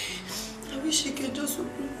 I wish he could just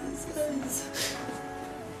open his eyes.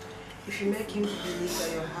 If you make him believe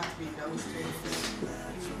that your heartbeat now is 24,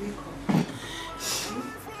 he will wake up.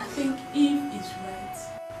 I think if it's right,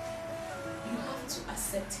 you have to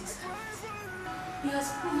accept his heart. He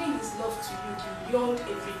has proven his love to you beyond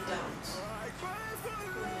every doubt.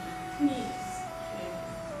 Please.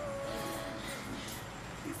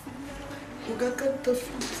 Oga can't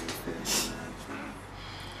defeat.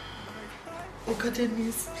 Oga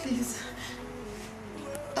Dennis, please.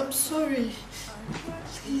 I'm sorry.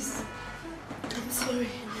 Please. I'm sorry.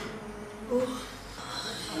 Oh.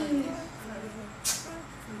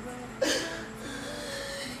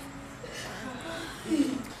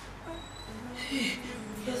 He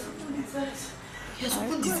has opened his eyes. He has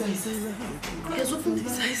opened his eyes. He has opened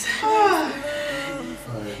his eyes.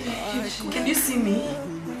 Can you see me?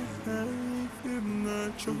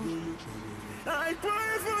 I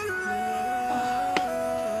cry for love.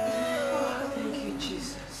 Thank you,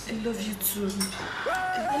 Jesus. I love you too. I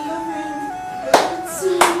love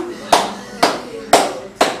you.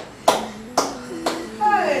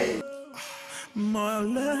 Hey. My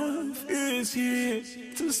love is here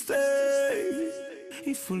to stay.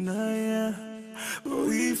 If not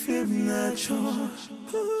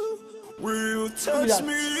will touch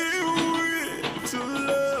me with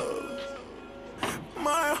love.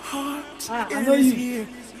 My heart is here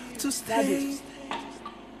to stay.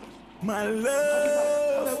 My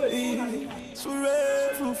love is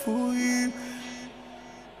forever for you.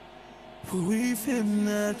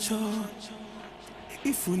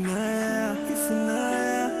 If not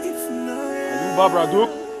Barbara Duke?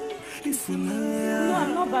 No,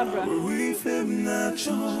 I'm not Barbara.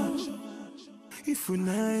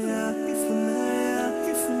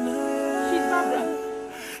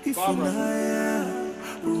 She's Barbara.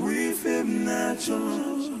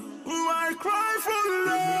 I cry for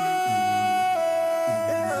love.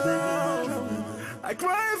 I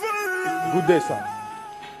cry for love. Good day, sir.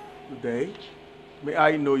 Good day. May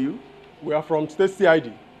I know you? We are from State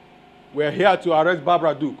CID. We are here to arrest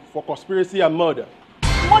Barbara Duke for conspiracy and murder.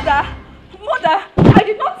 Mother! Mother! I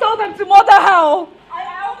did not tell them to murder her!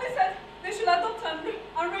 I only said they should adopt and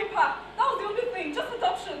rape her. That was the only thing, just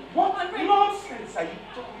adoption. What nonsense are you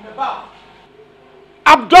talking about?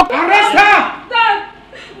 Abduct! Arrest her! Dad!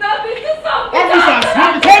 Dad, this is something! Officers,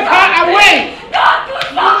 take her away! Dad, do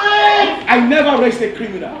something! I never raised a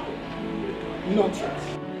criminal. Nonsense.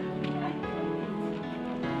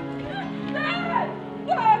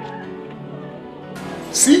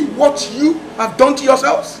 See what you have done to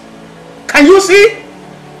yourselves? Can you see?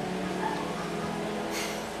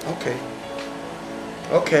 Okay.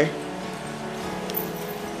 Okay.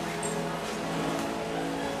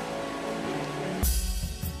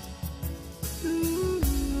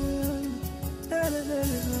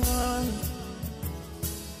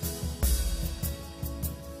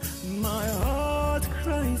 My heart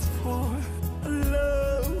cries for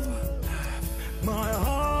love. My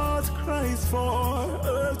heart cries for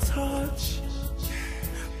a touch.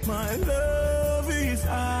 My love is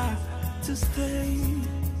hard to stay.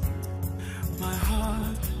 My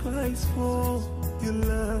heart cries for your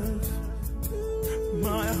love.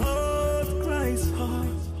 My heart cries for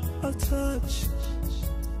a touch.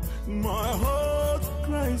 My heart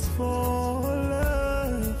cries for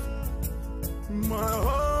love. My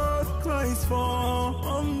heart cries for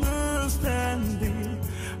understanding.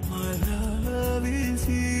 My love is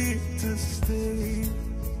here to stay.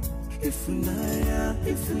 If unaya,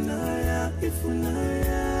 we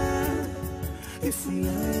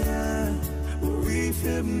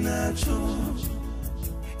feel natural.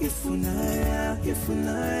 If unaya,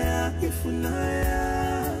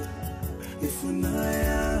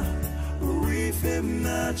 we feel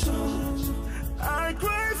natural. I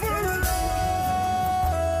cry.